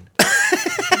chicken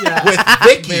Yeah. with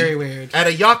Vicky Very weird. at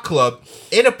a yacht club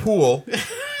in a pool.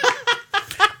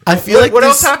 I feel like What this,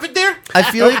 else happened there? I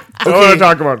feel like I don't want to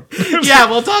talk about it. Yeah,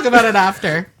 we'll talk about it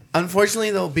after.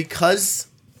 unfortunately though, because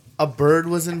a bird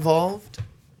was involved,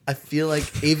 I feel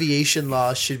like aviation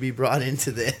law should be brought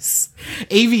into this.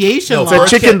 Aviation No, law. It's a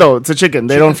Birds chicken, can't- though. It's a chicken.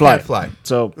 They don't fly. can't fly.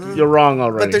 So you're wrong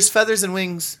already. But there's feathers and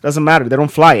wings. Doesn't matter. They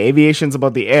don't fly. Aviation's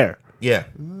about the air. Yeah.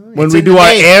 When It's we in do the our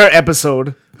name. air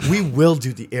episode, We will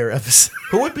do the air episode.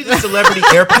 Who would be the celebrity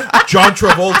airplane? John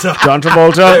Travolta. John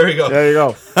Travolta. There we go. There you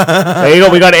go. There you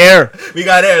go. We got air. We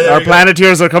got air. There Our we go.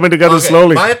 Planeteers are coming together Okay,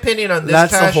 slowly. My opinion on this,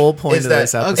 That's the Tash, whole point is of that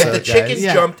this episode, if the chicken guys.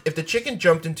 Yeah.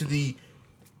 jumped into the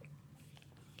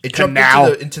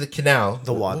Canal. into the canal,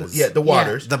 The waters. yeah, the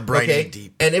waters, The briny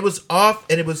deep. and it was off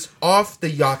the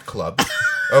yacht club,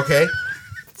 okay.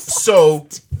 So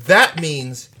that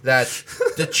means that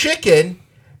the chicken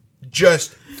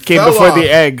just Came fell before off, the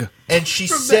egg. and she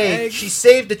egg.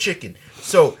 saved the chicken.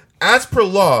 So as per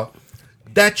law,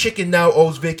 that chicken now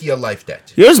owes Vicky a life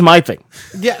debt. Here's my thing.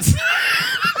 Yes.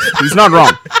 He's not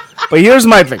wrong. But here's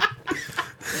my thing.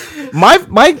 My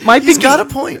He's thinking, got a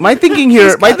point. My thinking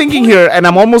here, and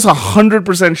I'm almost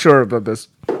 100% sure about this,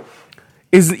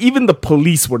 is even the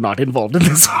police were not involved in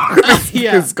this,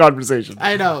 Yeah. this conversation.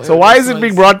 I know. So why is it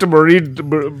being brought to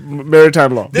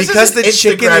maritime law? This Because is an the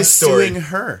chicken Instagram is story. suing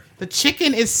her. The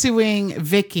chicken is suing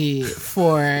Vicky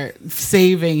for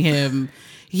saving him.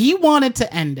 He wanted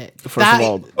to end it. First of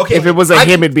all, Okay, if it was I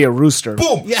him, can- it'd be a rooster.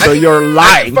 Boom. So you're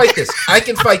lying. I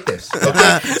can fight this.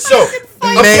 Okay. So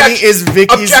Manny is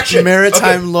Vicky's Objection.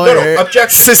 maritime Okay. lawyer. No,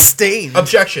 objection. Sustained.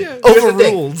 Objection. Here's the thing.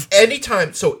 Overruled.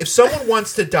 Anytime, so if someone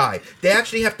wants to die, they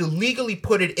actually have to legally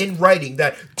put it in writing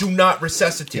that do not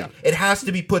resuscitate. It has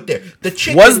to be put there. The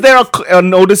chicken Was there a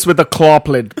notice with a claw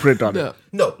print on it?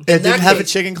 No, It in didn't that have a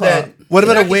case, chicken claw. then- What in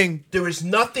about that a wing? There is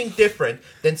nothing different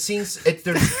than seeing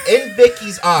there's in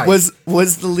Vicky's eyes.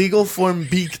 Was the legal form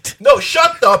beaked? No,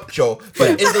 shut up, Joe.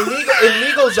 But in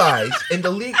legal's eyes, in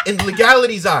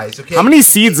legality's eyes, okay. How many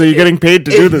seeds are you getting paid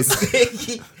to do this?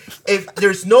 If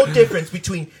there's no difference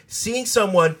between seeing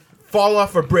someone fall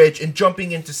off a bridge and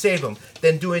jumping in to save them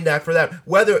than doing that for that,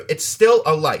 whether it's still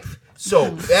a life.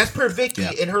 So, as per Vicky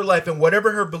in her life and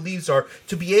whatever her beliefs are,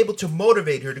 to be able to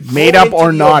motivate her to go Made up into or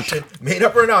the not. ocean, made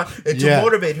up or not, and to Yeah.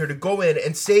 motivate her to go in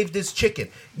and save this chicken,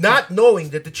 not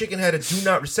knowing that the chicken had a do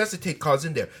not resuscitate clause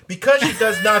in there because she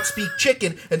does not speak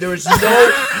chicken and there is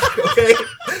no okay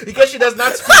because she does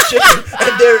not speak chicken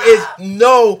and there is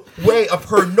no way of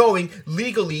her knowing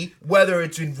legally whether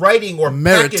it's in writing or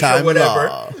package or Maritime whatever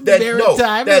law.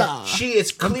 Maritime that law. she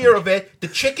is clear of it. The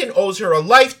chicken owes her a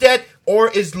life debt or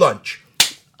is lunch.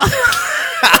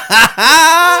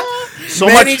 So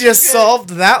Manny much, just solved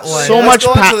that one. so Let's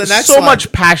much, go on to the next so one.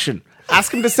 much passion.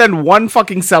 Ask him to send one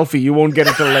fucking selfie. You won't get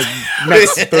it till like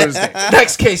next Thursday.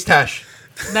 Next case, Tash.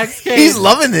 Next case. He's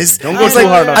loving this. Don't go He's too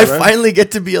hard on I it, right? finally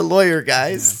get to be a lawyer,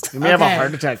 guys. You may have a Okay.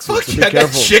 heart attack soon. Fuck So yeah, be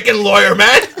careful. that chicken lawyer,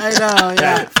 man. I know.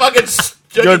 Yeah. Fucking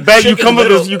Yo, Ben, you chicken come with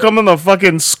little. this. You come in the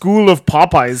fucking school of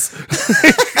Popeyes.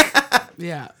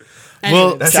 Yeah.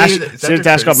 Well, Anyways. That's Tash, it. Is that your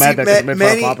Tash got thing? mad that it's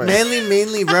made fun of Popeyes. Manly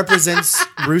mainly represents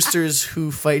roosters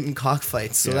who fight in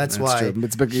cockfights, so that's why true.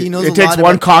 It's big, he knows it a takes lot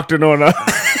one about- cock to know another. I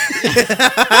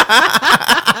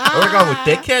would have gone with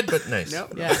dickhead, but nice. Yeah.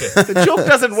 Okay. The joke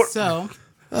doesn't work. So,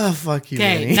 Oh fuck you,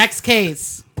 okay, Manny. next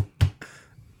case.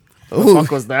 What the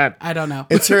fuck was that? I don't know.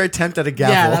 It's her attempt at a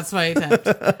gavel. Yeah, that's my attempt.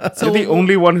 So, You're the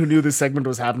only one who knew this segment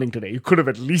was happening today. You could have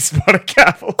at least bought a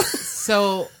gavel.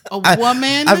 so a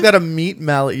woman. I've got a meat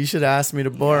mallet. You should ask me to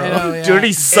borrow. I know, yeah.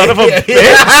 Dirty son of a Yeah, bitch.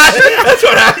 that's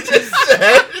what I just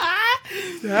said.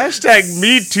 Hashtag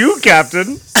me too,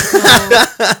 Captain.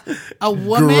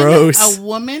 Gross. A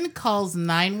woman calls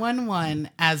 911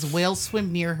 as whales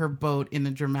swim near her boat in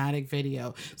a dramatic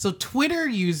video. So Twitter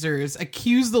users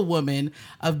accuse the woman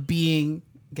of being,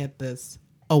 get this,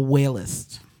 a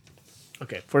whalist.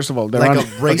 Okay, first of all, they're Like on, a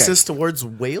racist towards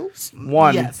whales?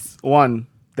 Okay. One,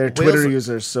 they're Twitter Whales-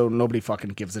 users, so nobody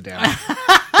fucking gives a damn.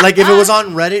 Like if it was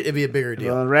on Reddit, it'd be a bigger If it was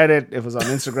deal. on Reddit, if it was on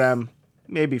Instagram,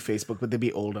 maybe Facebook, but they'd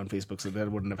be old on Facebook, so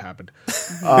that wouldn't have happened.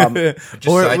 Just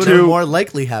Or side it would note, have more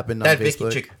likely happened on that Vicky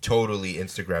Facebook. chick totally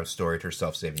Instagram storied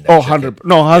herself saving that Oh, chicken. 100.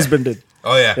 No, husband did.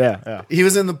 Oh yeah. Yeah. He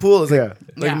was in the pool. It's Yeah.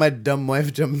 like Yeah. my dumb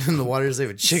wife jumped in the water to save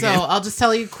a chicken. So I'll just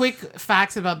tell you quick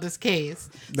facts about this case.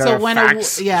 There so are when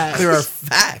facts. there are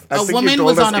facts. I a think you woman told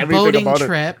was us on a everything boating about it.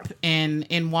 trip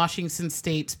in Washington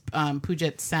State's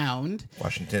Puget Sound.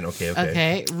 Washington. Okay.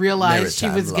 Okay, realized she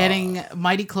Maritime was law. getting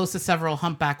mighty close to several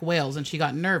humpback whales, and she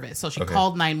got nervous, so she Okay.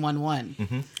 called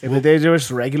 911. If they were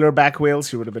just regular back whales,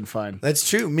 she would have been fine. That's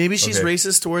true. Maybe she's Okay.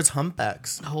 racist towards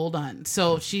humpbacks. Hold on.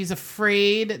 So she's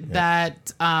afraid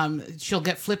that she'll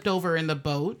get flipped over in the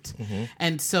boat.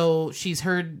 And so she's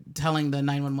heard telling the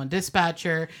 911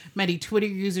 dispatcher. Many Twitter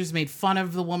users made fun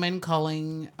of the woman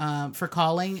for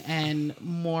calling, and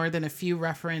more than a few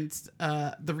referenced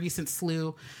the recent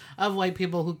slew of white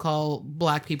people who call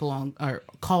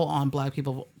on black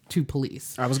people to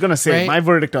police. I was gonna say Right? my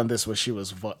verdict on this was she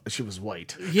was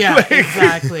white. Yeah,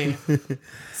 exactly.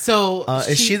 So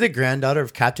Is she the granddaughter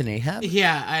of Captain Ahab?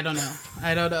 Yeah, I don't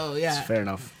know. Yeah. Fair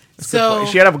enough. That's a So- good point.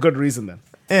 She'd have a good reason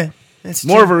then. It's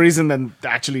More of a reason than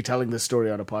actually telling this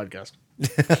story on a podcast.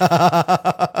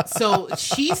 So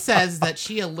she says that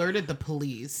she alerted the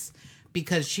police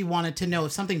because she wanted to know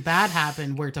if something bad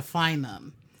happened, where to find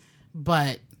them.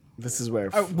 But This is where.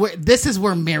 this is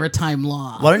where maritime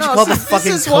law. Why don't you call the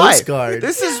fucking Coast Guard?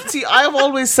 This is see. I have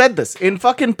always said this in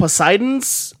fucking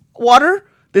Poseidon's water.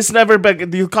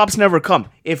 The cops never come.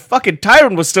 If fucking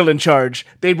Tyron was still in charge,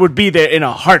 they would be there in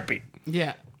a heartbeat.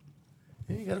 Yeah.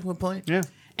 You got a good point. Yeah.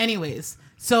 Anyways,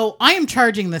 so I am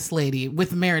charging this lady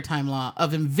with maritime law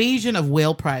of invasion of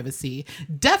whale privacy,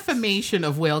 defamation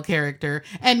of whale character,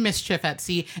 and mischief at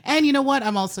sea. And you know what?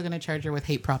 I'm also going to charge her with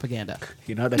hate propaganda.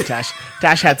 You know that Tash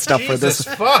had stuff for Jesus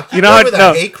this. fuck. You know how with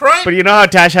no, a hate crime? but you know how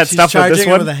Tash had She's stuff for charging this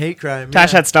her one. with a hate crime.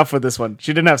 Tash yeah. had stuff for this one.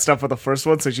 She didn't have stuff for the first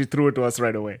one, so she threw it to us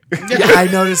right away. Yeah, I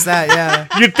noticed that. Yeah.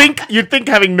 You'd think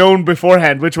having known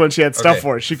beforehand which one she had stuff Okay.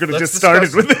 for, she could have Let's just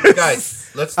started discuss- with this.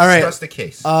 Guys, let's All right. discuss the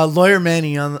case. Lawyer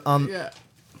Manny on.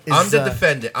 I'm the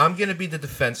defendant. I'm going to be the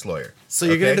defense lawyer. So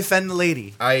you're gonna okay? defend the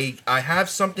lady. I have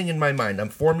something in my mind. I'm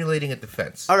formulating a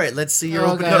defense. All right. Let's see your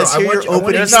Oh, opening. God. Let's No, no, hear I your want you- I want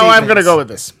opening. you- Here's how I'm going to statements. go with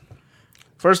this.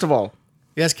 First of all,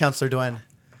 Yes, Counselor Dwayne.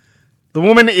 the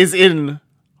woman is in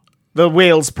the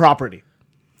whale's property.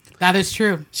 That is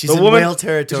true. She's The in woman, whale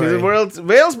territory. She's in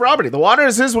whale's property. The water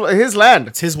is his land.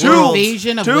 It's his world.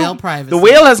 Invasion of whale privacy. The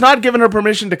whale has not given her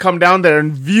permission to come down there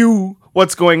and view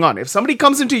what's going on. If somebody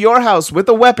comes into your house with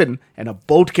a weapon, and a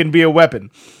boat can be a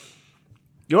weapon,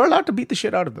 you're allowed to beat the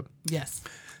shit out of them. Yes.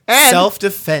 And,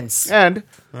 Self-defense. and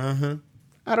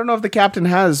I don't know if the captain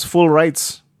has full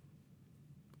rights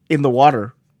in the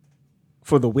water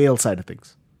for the whale side of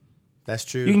things. That's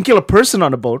true. You can kill a person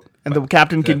on a boat, and the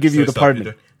captain can give you the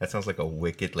pardon. That sounds like a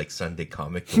wicked, like Sunday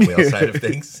comic, the whale side of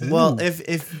things. well,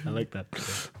 if I like that.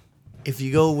 if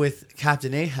you go with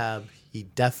Captain Ahab, he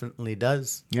definitely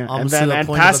does. Yeah, and Almost to then the and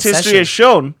point of past history obsession. has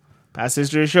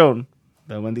shown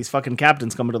that when these fucking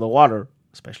captains come into the water,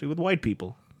 especially with white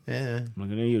people, Yeah. I'm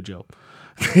looking at you, Joe.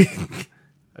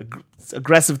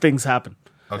 Aggressive things happen.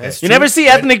 Okay. That's You never see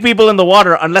ethnic people in the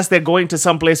water unless they're going to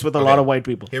some place with a lot of white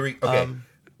people. Here we okay.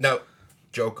 Now,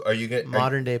 joke. Are you gonna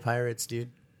Modern day pirates, dude.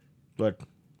 But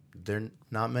They're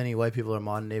not many white people are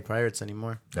modern day pirates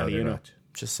anymore. No, do they're you know? not.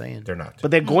 Just saying. They're not.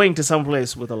 they're going to some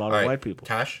place with a lot All of right, white people.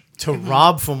 Tash. To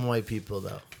rob from white people,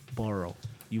 though. Borrow.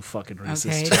 You fucking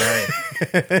racist.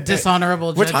 Okay.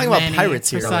 Dishonorable. We're Judge talking about Manny pirates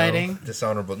here. presiding.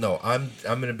 Dishonorable. No, I'm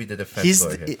gonna be the defense He's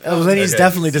lawyer here. then he's Okay.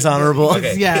 definitely dishonorable.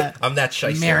 Okay. Yeah. I'm that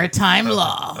shyster. Maritime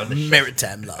law. I'm the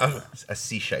Maritime law. I'm a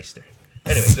sea shyster.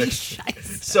 Anyway,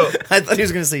 so I thought he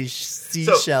was gonna say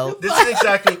seashell. this is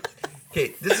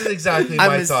exactly I'm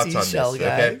my a thoughts on seashell, this.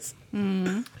 Okay,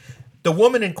 guys. the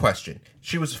woman in question,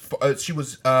 she was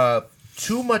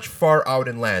too much far out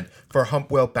inland for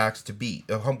humpback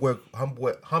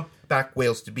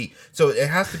whales to be. So it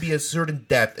has to be a certain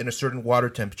depth and a certain water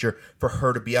temperature for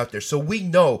her to be out there. So we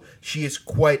know she is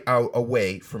quite out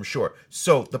away from shore.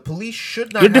 So the police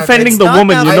should not. You're have defending It's the not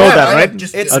woman, that you far know out. that, I right? am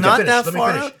just- It's let me not finish, that let me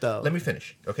far finish. out, though. Let me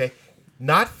finish, okay?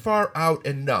 Not far out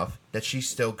enough that she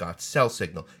still got cell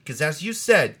signal. Because as you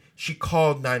said, she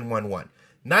called 911.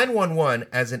 911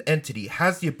 as an entity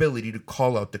has the ability to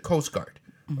call out the Coast Guard.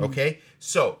 Okay?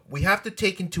 So we have to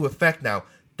take into effect now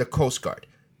the Coast Guard.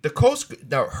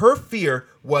 Now her fear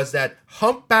was that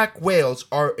humpback whales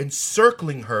are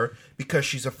encircling her because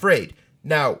she's afraid.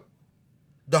 Now,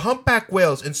 the humpback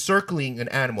whales encircling an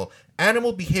animal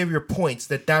behavior points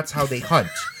that's how they hunt.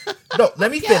 No, let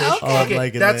me finish. okay. Oh, my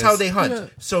That's how goodness. they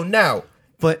hunt. So now,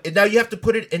 But now you have to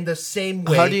put it in the same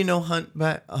way. how do you know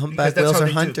humpback that's whales how are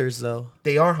they do. hunters, though?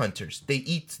 They are hunters. They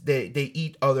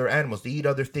eat other animals. They eat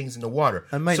other things in the water.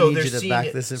 I might so need they're you to seeing back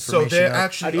it- this So information they're up.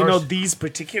 actually. How do you know these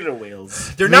particular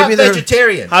whales? They're not Maybe they're-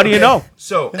 vegetarian. How do you know?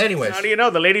 So, anyways. How do you know?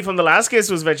 The lady from the last case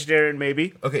was vegetarian,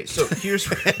 maybe. Okay, so here's.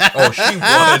 Oh, she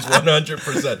was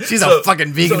 100%. She's a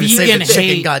fucking vegan who saved vegan the chicken,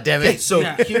 hate. goddammit. Okay, so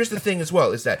here's the thing as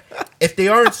well, is that if they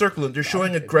are encircling, they're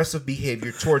showing aggressive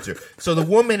behavior towards her. So the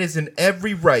woman is in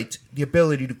every right, the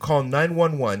ability to call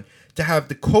 911 to have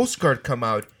the Coast Guard come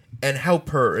out and help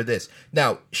her or this.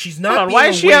 Now, she's not Hold on, being why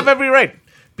does she away- have every right?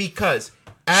 Because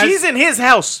She's in his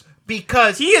house.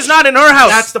 because He is not in her house.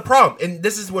 That's the problem. And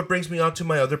this is what brings me on to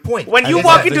my other point. When I you think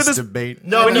walk that into this debate.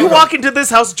 No, when no, you no. walk into this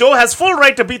house, Joe has full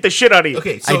right to beat the shit out of you.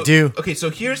 Okay, so I do. Okay, so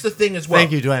here's the thing as well.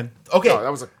 Thank you, Dwayne. Okay, Oh,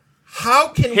 that was a how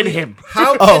can Hit we him.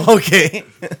 How can, Oh, okay.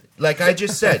 like I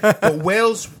just said, but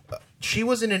whales. She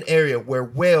was in an area where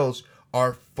whales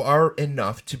are far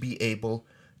enough to be able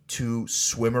to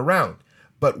swim around.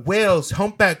 But whales,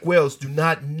 humpback whales, do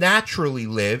not naturally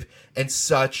live in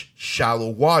such shallow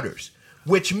waters.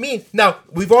 Which means now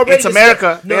we've already It's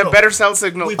America. They have better cell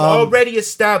signal. We've already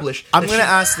established. I'm that going to she-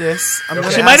 ask this. I'm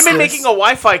gonna She might have ask been this making a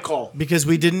Wi-Fi call, because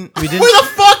we didn't. Where the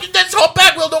fuck? That's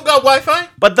humpback whale don't got Wi-Fi.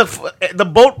 but the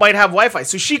boat might have Wi-Fi,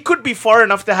 so she could be far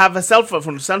enough to have a cell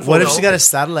phone. What if No. she got a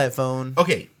satellite phone?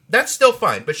 Okay, that's still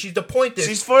fine. But the point is,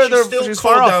 She's further- she's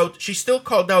far called off. out. She still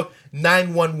called out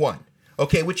 911.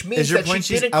 Okay, which means Is your that point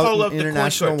she she's didn't out call in out the Coast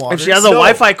international Guard. waters? If she has a No.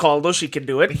 Wi-Fi call, though, she can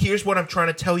do it. Here's what I'm trying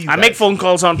to tell you. I guys. make phone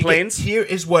calls on Okay, planes. Here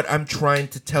is what I'm trying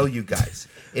to tell you guys.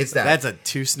 Is that That's a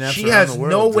two snaps she around has the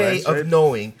world. no way Dwight, of right?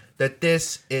 knowing that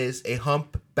this is a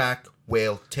humpback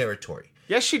whale territory.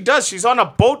 Yes, she does. She's on a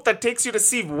boat that takes you to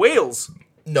see whales.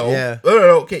 No, Yeah. no.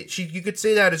 Okay, you could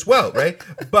say that as well, right?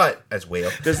 But as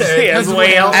whale, As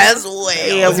whale.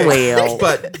 As well. whale.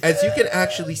 But as you can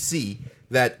actually see,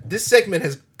 that this segment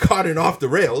has gotten off the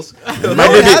rails.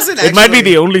 No, it hasn't. It might be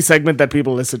actually. the only segment that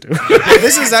people listen to,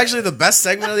 This is actually the best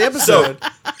segment of the episode.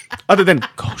 other than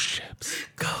Ghost Ships.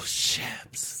 Go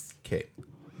ships. Okay,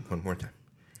 one more time.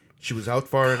 She was out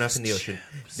far enough in the ocean.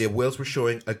 The whales were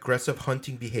showing aggressive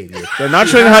hunting behavior. They're not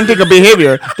showing hunting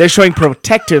behavior. They're showing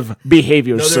protective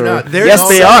behavior, No, they're sir. not. They're Yes, in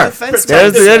they are. self-defense They're,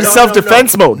 mode. they're in No, no,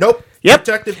 self-defense no. mode. Nope. Yep.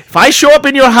 Protective. If I show up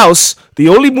in your house, the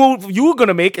only move you're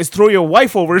gonna make is throw your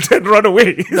wife over it and run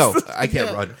away. No, I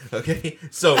can't run. Okay,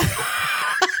 so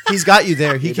He's got you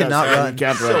there. He cannot You run.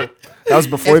 can't So, run. That was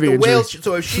before if the the injury. whales,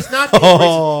 so if she's not being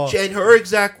racist, and her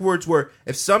exact words were,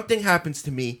 "If something happens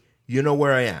to me, you know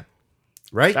where I am."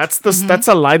 Right. That's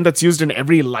a line that's used in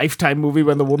every Lifetime movie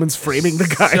when the woman's framing the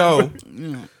guy.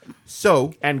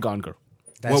 So and Gone Girl.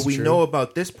 what we true. know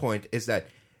about this point is that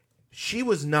she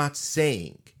was not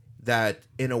saying that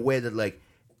in a way that, like,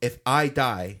 if I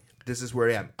die, this is where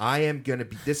I am. I am gonna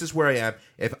be. This is where I am.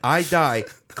 If I die,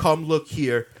 come look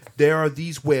here. There are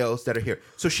these whales that are here.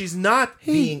 So she's not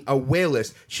being a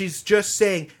whalist. She's just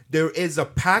saying there is a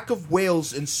pack of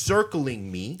whales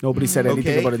encircling me. Nobody said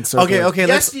anything Okay. about encircling. Okay. Yes,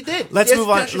 let's, you did. Let's Yes, move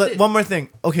on. yes, you did. One more thing.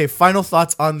 Okay, final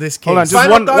thoughts on this case. Hold on, just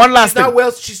Final one thought, last she's not thing.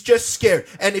 Wales, she's just scared.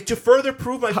 And to further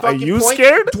prove my fucking you point,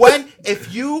 scared? Dwayne,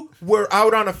 if you were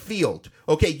out on a field,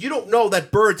 okay, you don't know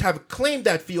that birds have claimed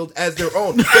that field as their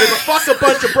own. But if a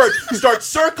bunch of birds start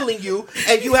circling you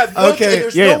and you have no, Okay. and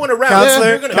there's Yeah. no one around, Counselor,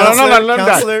 you're gonna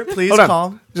counselor, please Hold on.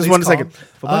 calm. Just Please one calm. second.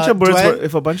 If a bunch of birds Dwight? were,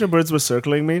 if a bunch of birds were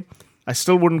circling me, I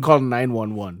still wouldn't call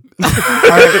 911. All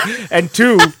right, And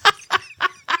two,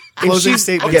 closing she's-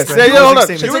 statements. yes, Dwayne. yeah, hold on.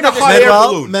 Closing You're statements. in a hot air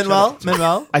balloon.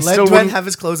 Manuel, I let still Dwayne wouldn't- have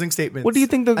his closing statements. what do you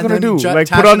think they're And gonna then do? Tash Like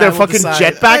put and on I their will fucking decide.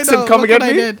 jetpacks and come look get what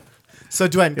I me? did. So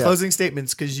Dwayne, closing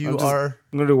statements because you are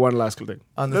I'm gonna do one last thing.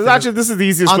 On the This- thing- actually, this is the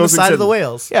easiest on the closing side of the sentence.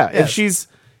 whales. Yeah, Yes.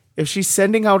 if she's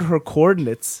sending out her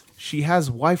coordinates, she has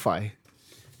Wi-Fi.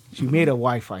 She made a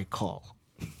Wi-Fi call.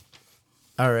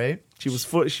 All right.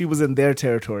 She was in their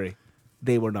territory.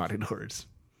 They were not in hers.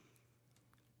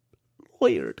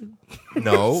 Weird.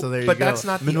 No, So there you but go. that's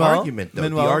not Manuel, the argument, though.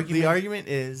 Manuel, the argument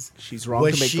is She's wrong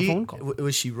to make the phone call.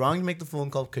 Was she wrong to make the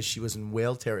phone call because she was in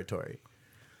whale territory?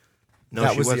 no,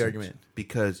 that she was the wasn't, argument.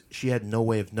 because she had no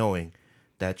way of knowing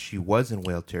that she was in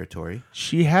whale territory.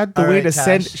 She had the All way right, to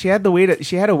send. Tash. She had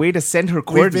a way to send her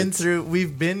coordinates.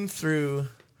 We've been through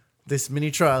this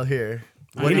mini trial here.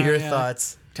 What are know, your yeah.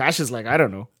 thoughts? Tash is like, I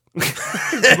don't know.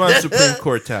 Come on, Supreme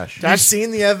Court, Tash. You've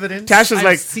seen the evidence. Tash is I've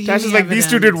like, seen these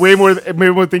two did evidence. way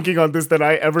more thinking on this than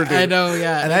I ever did. I know,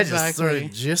 yeah. and I exactly. just sort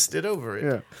of gisted over it.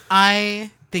 Yeah.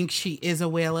 I think she is a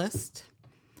whalist.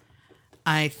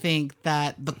 I think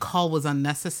that the call was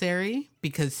unnecessary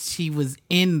because she was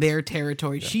in their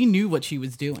territory. She knew what she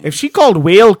was doing. If she called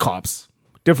whale cops,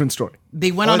 Different story.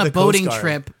 They went Or on a the boating Coast Guard.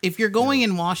 trip. If you're going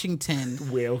in Washington,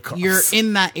 Whale cops. you're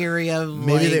in that area of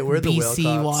Maybe they like were the whale BC,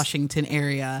 cops. Washington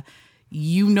area.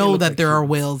 You know look that like there are humans.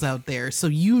 whales out there. So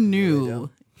you knew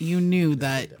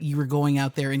that you were going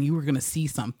out there and you were going to see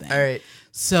something. All right.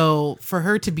 So for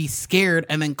her to be scared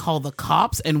and then call the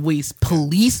cops and waste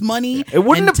police money It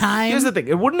wouldn't and have. time. Here's the thing.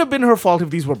 It wouldn't have been her fault if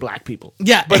these were black people.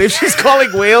 Yeah. But if she's calling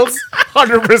whales,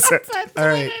 100%. All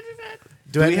right.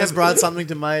 Dwayne has brought something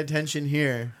to my attention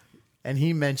here, and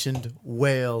he mentioned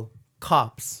whale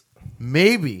cops.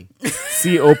 Maybe,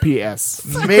 COPS.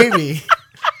 maybe,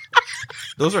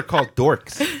 Those are called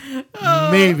dorks.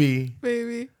 maybe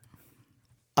Baby.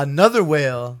 another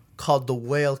whale called the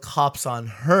whale cops on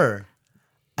her,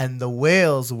 and the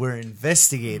whales were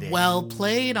investigating. Well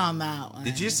played on that one.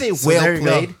 Did you say So there whale you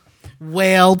played? go.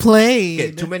 Well played.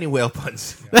 Okay, too many whale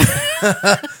puns.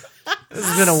 This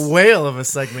has been a whale of a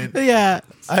segment. Yeah.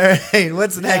 All right,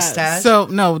 what's next, Yeah. Tash? So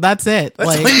no, that's it. That's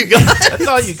like all you got. That's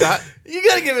all you got. You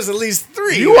gotta give us at least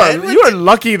 3. You man. are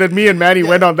lucky that me and Manny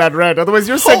went on that rant. Otherwise,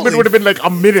 your segment Holy would have been like a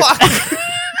minute.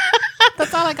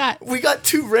 that's all I got. We got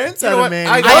 2 rants out know of what? man.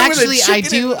 I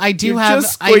I do You're have.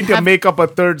 just going to have, make up a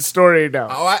third story now.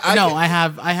 Oh, I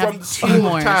have from 2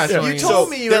 more. Tash, stories. You told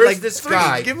me you had there's like this 3.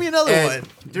 guy. Give me another and one.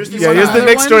 There's this Yeah, one here's guy. the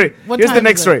next Another one? story. What Here's the time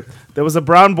next is story. it? There was a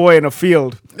brown boy in a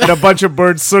field, and a bunch of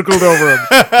birds circled over him.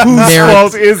 Whose There-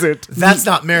 fault is it? That's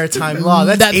not maritime law.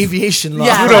 That's aviation law.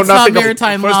 Yeah, You know that's not nothing of-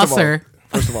 maritime first law, of all- sir.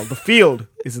 First of all, the field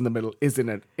is in the middle. Is in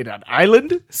an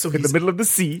island, So in the he's- middle of the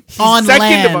sea. On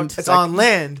land. It's on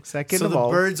land. Second so of the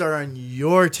all- birds are on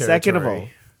your territory. Second of all,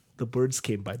 the birds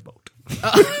came by boat.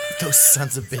 Those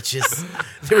sons of bitches.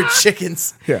 They were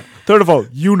chickens. Yeah. Third of all,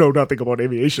 you know nothing about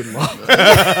aviation law.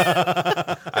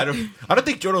 I don't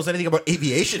think Joe knows anything about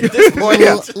aviation at this point.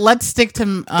 Well, let's stick to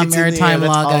in the air, maritime that's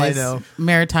law, all I guys. know.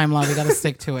 Maritime law. We got to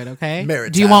stick to it, okay?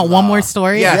 Maritime Do you want one law. more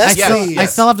story? Yes, I still, please. I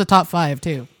still have the top 5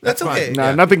 too. That's fine. okay. Nah,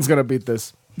 Yeah. nothing's gonna beat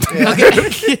this.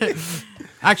 Okay.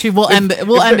 Actually, we'll end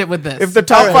it with this. If the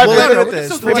top All right, five, we'll end it if, with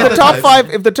this. if We'll the end it top with five,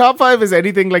 if the top 5 is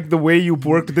anything like the way you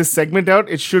worked this segment out,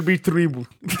 it should be 3.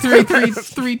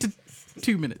 3 to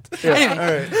 2 minutes.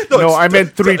 Anyway, No, I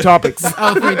meant 3 topics. 3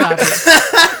 topics.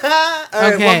 All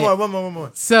right, Okay. one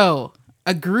more. So,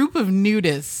 a group of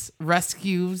nudists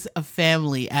rescues a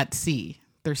family at sea.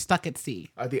 They're stuck at sea.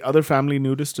 Are the other family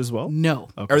nudist as well? No.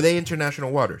 Are they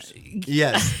international waters?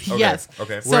 Yes. Yes.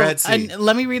 okay. So, We're at sea. and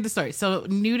let me read the story. So,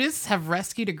 nudists have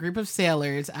rescued a group of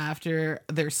sailors after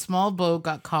their small boat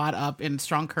got caught up in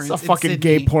strong currents. It's a in fucking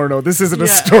Sydney. gay porno. This isn't a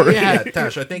Yeah, story. yeah. Yeah,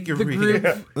 Tash, I think you're The reading.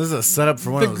 group, This is a setup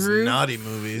for one The of those group- naughty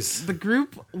movies. the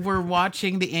group were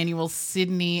watching the annual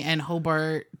Sydney and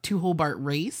Hobart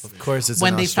race. Of course, it's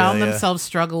when in they found Australia. themselves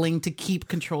struggling to keep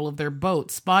control of their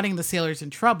boat. Spotting the sailors in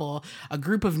trouble, a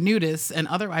group of nudists and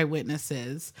other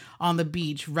eyewitnesses on the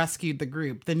beach rescued the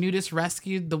group. The nudists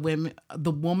rescued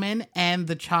the woman and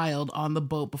the child on the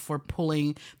boat before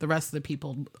pulling the rest of the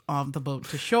people off the boat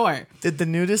to shore. Did the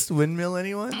nudist windmill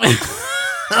anyone?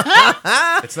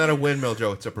 It's not a windmill,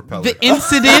 Joe. It's a propeller. The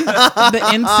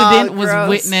incident was Gross.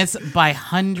 witnessed by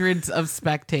hundreds of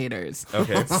spectators.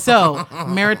 Okay. So,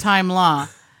 maritime law.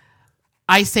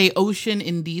 I say ocean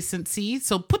indecency.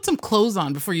 So put some clothes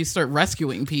on before you start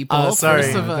rescuing people. Oh, sorry.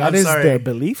 First of all. That I'm is sorry. their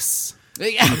beliefs.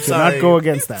 Yeah. Do Sorry. not go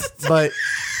against that. But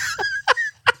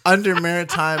under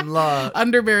maritime law,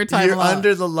 Under maritime you're law.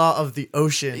 under the law of the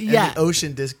ocean. And Yeah. the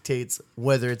ocean dictates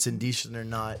whether it's indecent or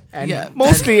not. And Yeah.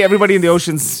 mostly everybody in the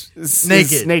ocean's is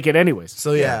Naked. naked anyways.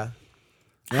 So yeah.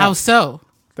 How so?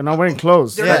 They're not wearing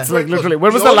clothes. They're That's not like wearing literally. clothes.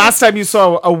 When was The the only- last time you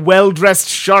saw a well-dressed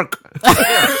shark?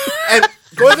 And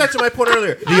going back to my point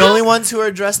earlier, The only ones who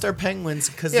are dressed are penguins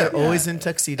because Yeah. they're always in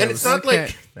tuxedos. and it's not Okay.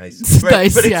 like nice,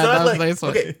 Nice, But it's yeah, not that was like nice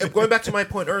one. okay. Going back to my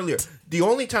point earlier, the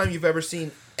only time you've ever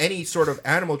seen any sort of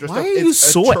animal dressed Why up, are you it's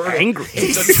a so turtle. angry?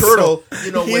 It's a turtle,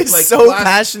 with He's like so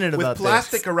passionate about with this.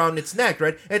 plastic around its neck,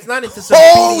 right? It's not into some.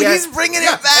 Oh, BDS, he's bringing it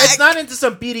back. It's not into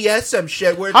some BDSM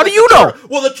shit. Where it's How like do you the know? turtle-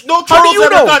 Well, no How do turtle's you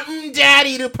ever know? gone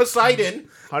daddy to Poseidon.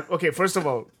 Okay, first of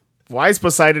all, why is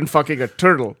Poseidon fucking a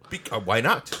turtle? Why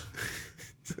not?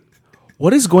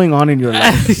 What is going on in your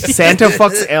life? Santa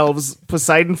fucks elves,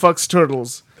 Poseidon fucks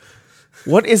turtles.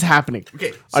 What is happening?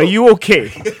 Okay, Are so- you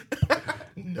okay?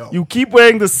 No. You keep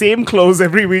wearing the same clothes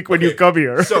every week when you come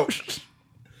here. So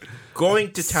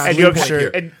going to town. and you're Sure.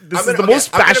 and this I'm is gonna- the okay, most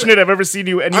I'm gonna- passionate I've ever seen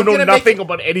you, and you I'm know gonna make nothing it-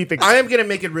 about anything. I am going to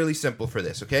make it really simple for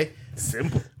this, okay?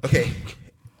 Simple. Okay.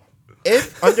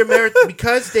 If under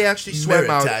because they actually swim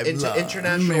out Maritime into law.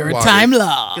 international Maritime waters,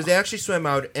 law. because they actually swim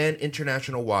out in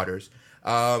international waters,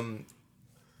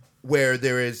 where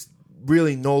there is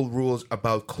really no rules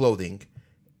about clothing.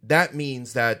 That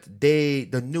means that the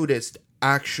nudists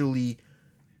actually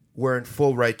were in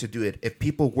full right to do it. If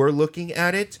people were looking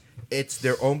at it, it's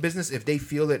their own business. If they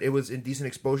feel that it was indecent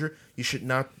exposure, you should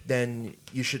not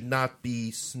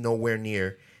be nowhere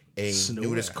near a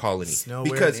nudist colony.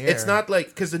 Because it's not like,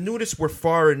 because the nudists were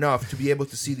far enough to be able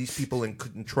to see these people in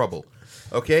trouble.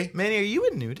 Okay? Manny, are you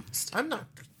a nudist? I'm not.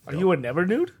 Are you a never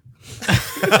nude?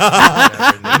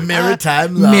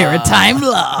 Maritime law. Maritime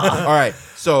law. All right.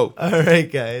 So, All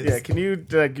right, guys. Yeah, can you?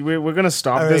 We're gonna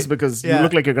stop this right, because yeah. you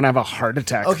look like you're gonna have a heart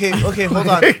attack. Okay, hold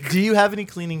on. Do you have any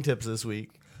cleaning tips this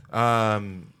week?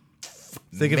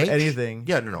 Think of anything.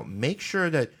 Yeah, no. Make sure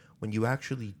that when you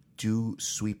actually do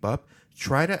sweep up,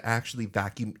 try to actually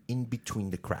vacuum in between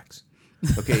the cracks.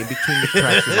 Okay, in between the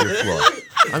cracks of your floor.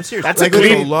 I'm serious. That's like, a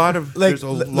there's clean- a lot of Like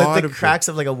the of cracks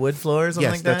of like a wood floor or something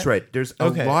yes, like that? that's right. There's a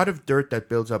Okay. lot of dirt that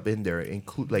builds up in there,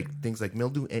 include like things like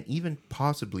mildew and even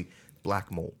possibly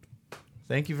black mold.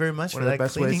 Thank you very much One for of the that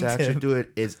best ways cleaning to actually tip. do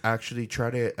it is actually try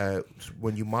to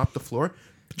when you mop the floor,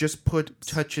 just put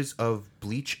touches of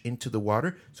bleach into the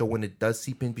water, so when it does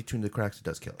seep in between the cracks, it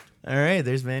does kill it. All right,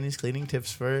 there's Manny's cleaning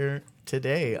tips for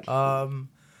today.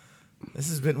 This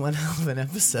has been one hell of an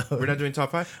episode. We're not doing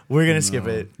top 5? We're gonna skip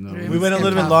it. no. We went a Skip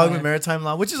little bit top long five. with maritime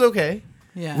law, which is okay.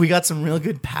 Yeah. We got some real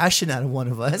good passion out of one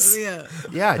of us. Yeah.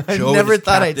 Yeah, I Joe and never his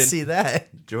thought I'd captain- see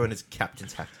that. Joe and his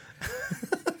captain's hat.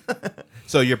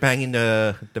 So you're banging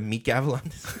the meat gavel on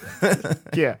this?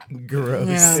 Yeah, Gross.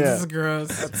 Yeah, Yeah. this is gross.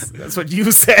 that's what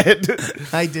you said.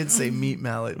 I did say meat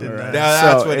mallet, didn't I? No,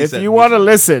 that's So what he if said. you want to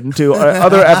listen to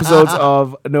other episodes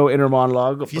of No Inner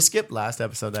Monologue, If you skipped last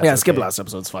episode, that's skip okay. last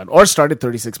episode's fine, or start at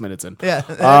 36 minutes in. Yeah,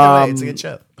 either way, it's a good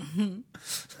show.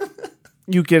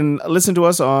 You can listen to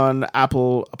us on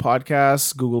Apple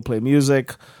Podcasts, Google Play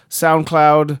Music,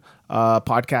 SoundCloud,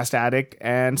 Podcast Addict,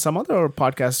 and some other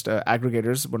podcast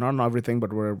aggregators. We're not on everything,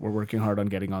 but we're working hard on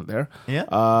getting on there.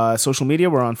 Yeah. Social media,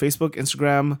 we're on Facebook,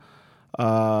 Instagram,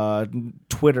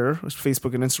 Twitter.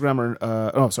 Facebook and Instagram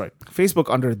are Facebook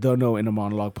under the No Inner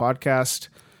Monologue Podcast,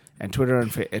 and Twitter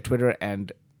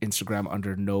and Instagram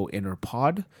under No Inner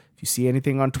Pod. If you see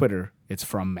anything on Twitter, it's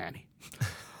from Manny.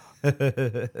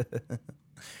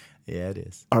 Yeah, it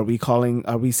is. Are we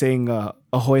saying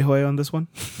ahoy hoy on this one?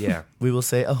 Yeah. We will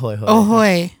say ahoy hoy.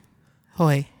 Ahoy.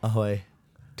 Hoy. Ahoy.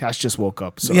 Tash just woke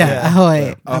up. So Yeah.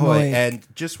 Ahoy. Ahoy. Ahoy. And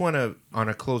just want to, on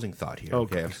a closing thought here.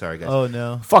 Okay, I'm sorry, guys. Oh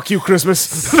no. fuck you,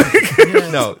 Christmas.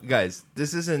 No, guys,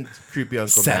 this isn't creepy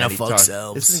Uncle Santa Manny fucks talking.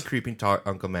 elves. This isn't creepy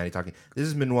Uncle Manny talking. This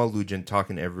is Manuel Lujan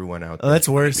talking to everyone out Oh, there. that's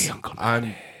worse.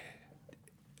 I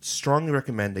strongly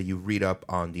recommend that you read up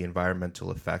on the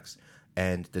environmental effects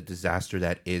and the disaster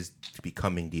that is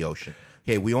becoming the ocean.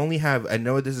 Okay, we only have, I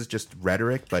know this is just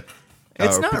rhetoric, but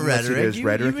It's or not people say rhetoric. It is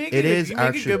rhetoric. It is you make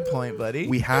actually a good point, buddy.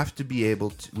 We have to be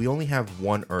able to, we only have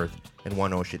one Earth and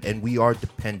one ocean, and we are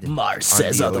dependent Mars on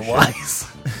says the ocean. otherwise.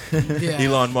 Yeah.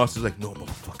 Elon Musk is like, no,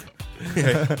 motherfucker.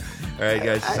 All right,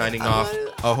 guys, signing off.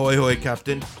 Ahoy, hoy,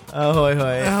 Captain. Ahoy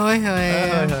hoy. Ahoy. Ahoy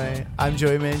Ahoy. hoy. I'm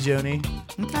Joey Mangione.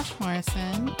 I'm Josh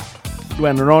Morrison.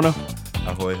 Gwen Rona.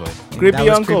 Ahoy, hoy. Creepy was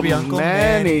Uncle, Creepy Uncle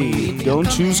Manny. Manny. Don't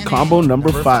Uncle choose Manny. combo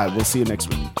number 5. We'll see you next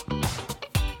week.